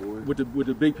with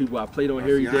the big people, I played on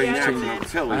Harry Dave's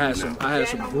team. I had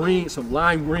some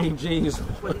lime green jeans.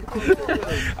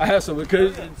 I had some,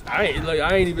 because I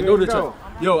ain't even know the time.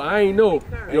 Yo, I ain't know.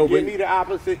 Yo, but me the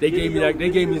opposite. They gave me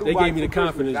the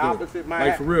confidence though.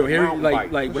 Like, for real, Harry.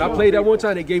 Like when I played that one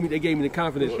time, they gave me the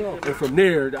confidence, and from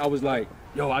there I was like,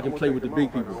 yo, I can play with the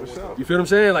big people. You feel what I'm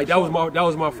saying? Like, that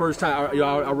was my first time.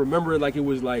 I remember it like it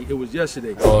was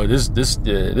yesterday. Oh,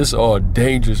 this all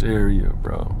dangerous area,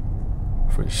 bro,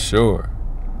 for sure.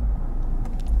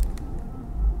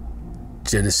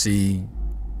 Genesee,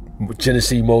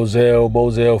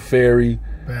 Moselle Ferry,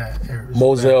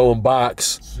 Moselle and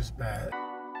Box. It's just bad.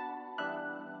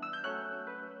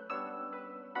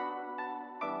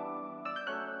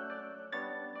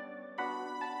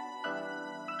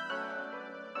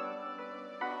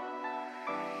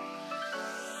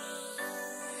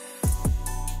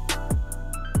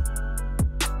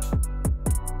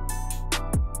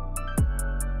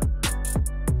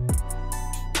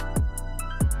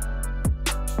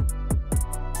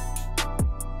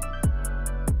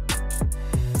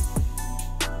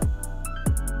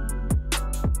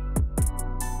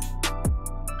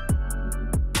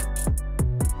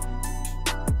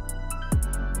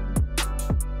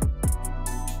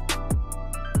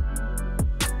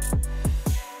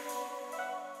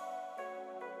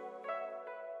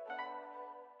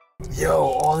 Yo,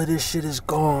 all of this shit is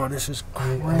gone. This is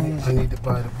crazy. I need to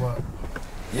buy the block.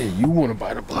 Yeah, you want to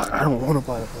buy the block. I don't want to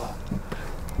buy the block.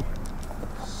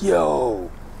 Yo,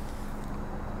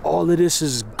 all of this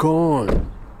is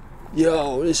gone.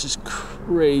 Yo, this is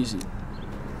crazy.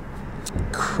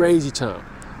 Crazy time.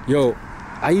 Yo,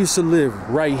 I used to live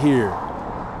right here.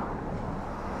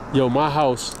 Yo, my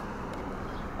house,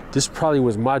 this probably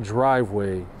was my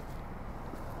driveway.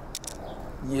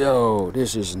 Yo,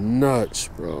 this is nuts,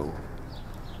 bro.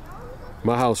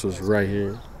 My house was right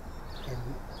here.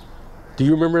 Do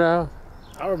you remember that?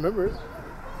 I remember it.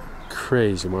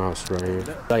 Crazy, my house right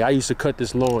here. Like, I used to cut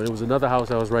this lawn. It was another house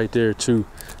that was right there too.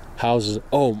 Houses.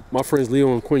 Oh, my friends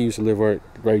Leo and Quinn used to live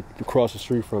right across the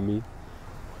street from me.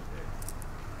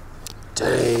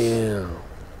 Damn.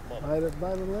 Buy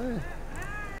the land.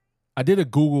 I did a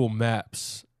Google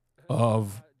Maps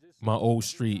of my old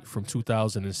street from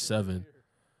 2007,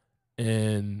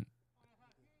 and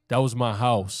that was my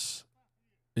house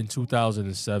in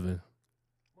 2007.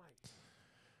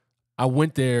 I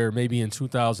went there maybe in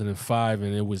 2005,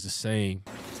 and it was the same.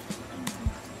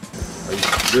 I used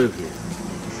to live here.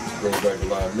 Brings back a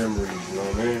lot of memories, you know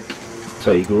what I mean?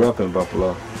 So you grew up in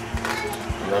Buffalo?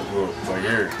 And I grew up right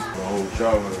here, my whole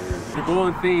childhood. The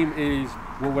going theme is,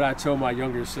 what would I tell my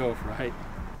younger self, right?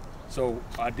 So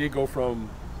I did go from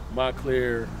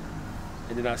Montclair,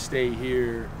 and then I stayed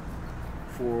here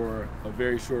for a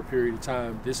very short period of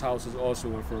time. This house is also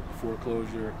in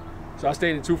foreclosure. So I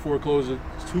stayed in two foreclosed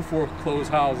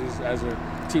houses as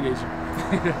a teenager.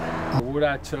 What would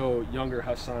I tell younger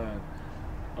Hassan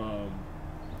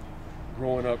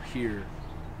growing up here?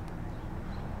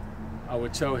 I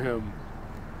would tell him,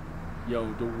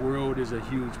 yo, the world is a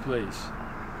huge place.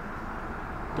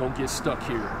 Don't get stuck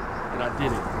here. And I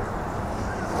didn't.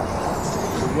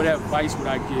 what advice would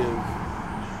I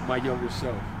give my younger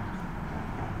self?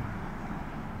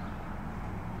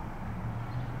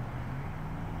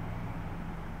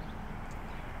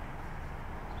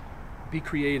 Be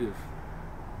creative.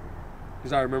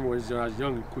 Because I remember when I was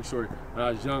young, quick story, when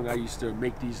I was young, I used to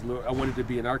make these little, I wanted to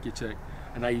be an architect,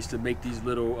 and I used to make these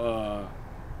little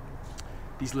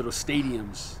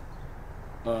stadiums,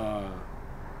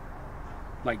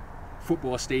 like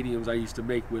football stadiums I used to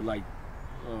make with like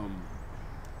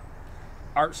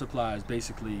art supplies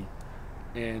basically.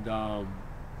 And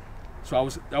so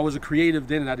I was a creative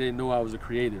then, and I didn't know I was a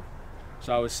creative.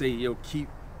 So I would say, yo, keep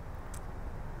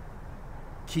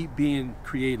being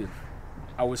creative.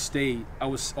 I would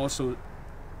also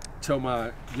tell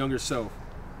my younger self,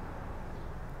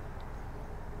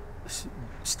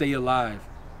 stay alive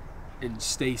and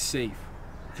stay safe,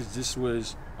 because this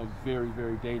was a very,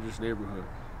 very dangerous neighborhood.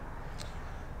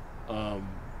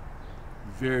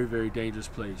 Very, very dangerous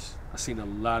place. I've seen a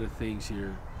lot of things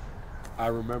here. I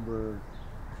remember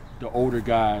the older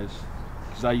guys,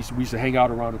 because we used to hang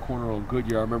out around the corner on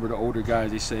Goodyear. I remember the older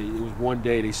guys, they say, it was one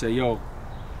day, they say, yo,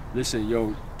 listen,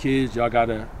 yo, kids, y'all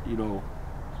gotta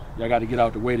get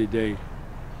out the way today.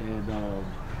 And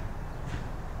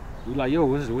we like, yo,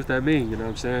 what's that mean? You know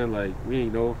what I'm saying? Like, we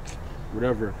ain't know,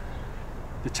 whatever.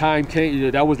 The time came,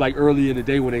 that was like early in the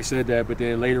day when they said that, but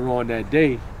then later on that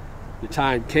day, the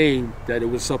time came that it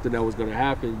was something that was gonna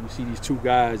happen. You see these two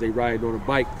guys, they riding on a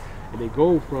bike, and they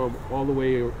go from all the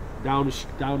way down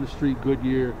the street,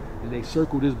 Goodyear, and they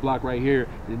circle this block right here,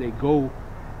 and they go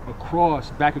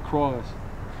back across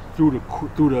through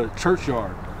the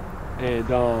churchyard. And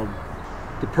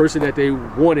the person that they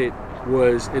wanted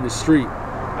was in the street.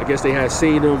 I guess they had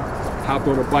seen him, hopped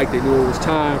on a bike, they knew it was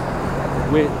time,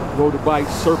 rode the bike,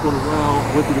 circled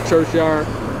around, went through the churchyard,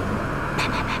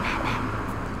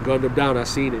 gunned him down. I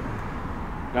seen it.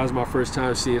 That was my first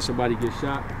time seeing somebody get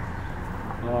shot.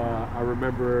 I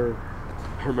remember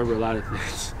a lot of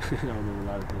things. I remember a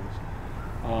lot of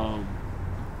things.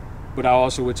 But I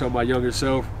also would tell my younger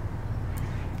self,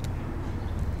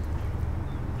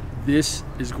 this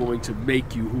is going to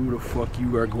make you who the fuck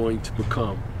you are going to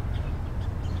become.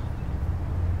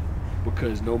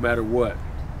 Because no matter what,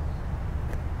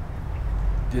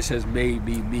 this has made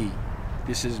me me.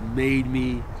 This has made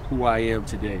me who I am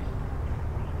today.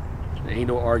 There ain't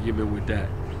no argument with that.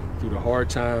 Through the hard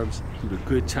times, through the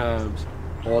good times,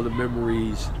 all the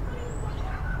memories,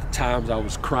 the times I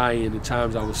was crying, the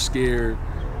times I was scared,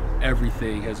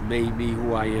 everything has made me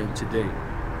who I am today.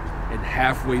 And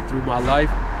halfway through my life,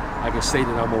 I can say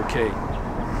that I'm okay.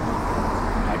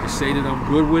 I can say that I'm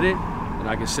good with it, and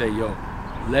I can say, yo,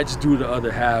 let's do the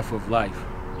other half of life.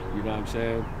 You know what I'm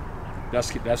saying?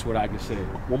 That's what I can say.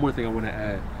 One more thing I want to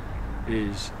add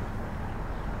is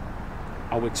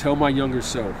I would tell my younger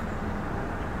self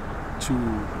to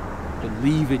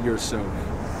believe in yourself.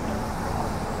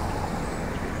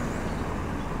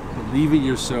 Believe in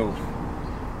yourself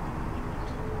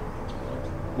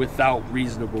without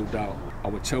reasonable doubt. I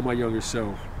would tell my younger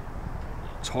self,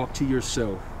 talk to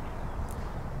yourself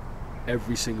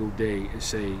every single day and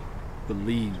say,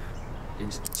 believe,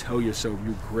 and tell yourself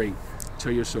you're great.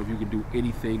 Tell yourself you can do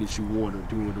anything that you want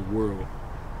to do in the world.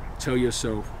 Tell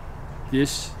yourself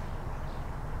this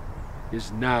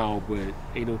is now, but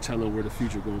ain't no telling where the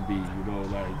future gonna be, you know,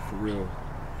 like for real.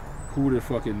 Who would have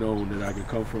fucking known that I could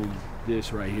come from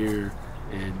this right here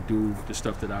and do the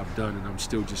stuff that I've done, and I'm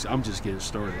just getting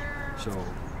started. So,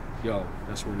 yo,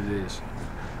 that's what it is.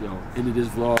 Yo, into this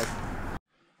vlog.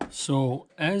 So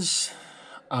as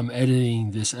I'm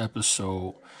editing this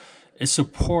episode, it's a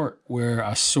part where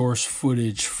I source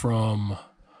footage from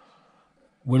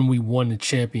when we won the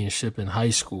championship in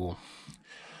high school.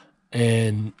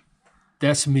 And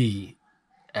that's me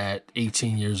at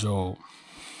 18 years old.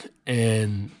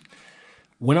 And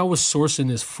when I was sourcing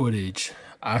this footage,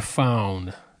 I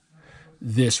found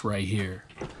this right here.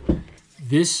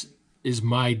 This is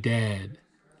my dad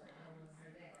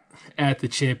at the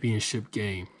championship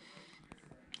game.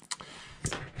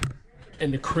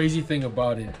 And the crazy thing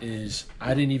about it is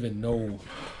I didn't even know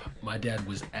my dad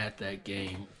was at that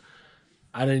game.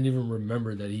 I didn't even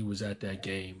remember that he was at that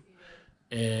game.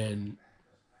 And,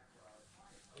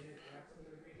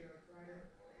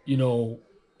 you know,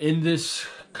 in this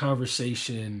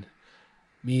conversation,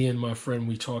 me and my friend,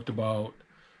 we talked about,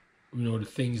 you know, the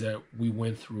things that we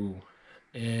went through.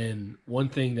 And one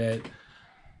thing that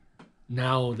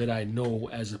now that I know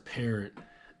as a parent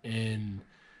and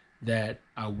that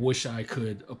I wish I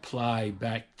could apply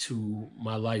back to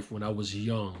my life when I was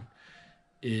young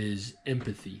is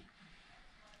empathy.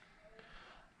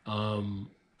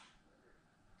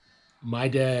 My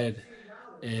dad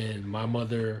and my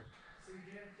mother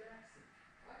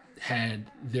had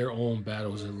their own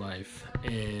battles in life.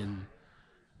 And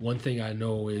one thing I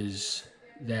know is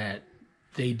that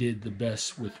they did the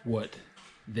best with what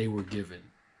they were given.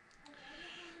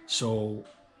 So,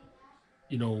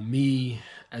 you know, me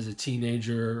as a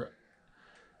teenager,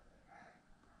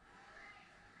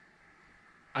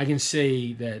 I can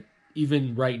say that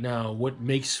even right now, what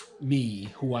makes me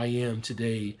who I am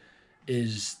today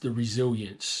is the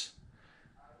resilience.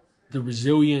 The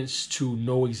resilience to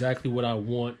know exactly what I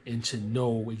want and to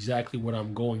know exactly what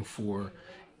I'm going for,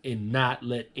 and not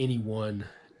let anyone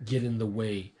get in the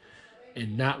way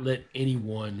and not let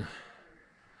anyone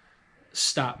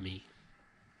stop me.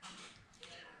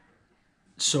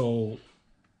 So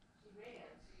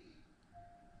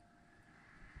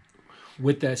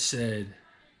with that said,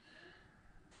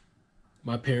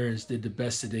 my parents did the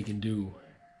best that they can do.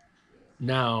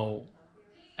 Now,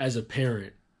 as a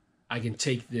parent, I can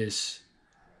take this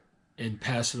and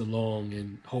pass it along,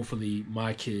 and hopefully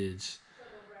my kids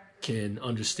can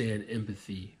understand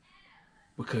empathy,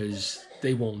 because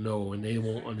they won't know and they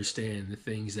won't understand the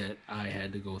things that I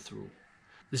had to go through.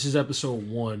 This is episode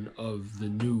 1 of the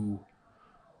new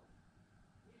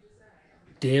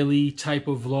daily type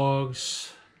of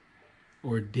vlogs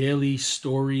or daily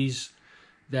stories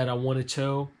that I want to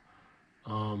tell.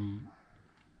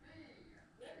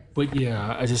 But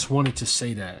yeah, I just wanted to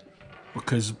say that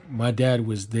because my dad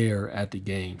was there at the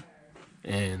game,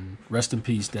 and rest in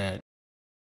peace, Dad.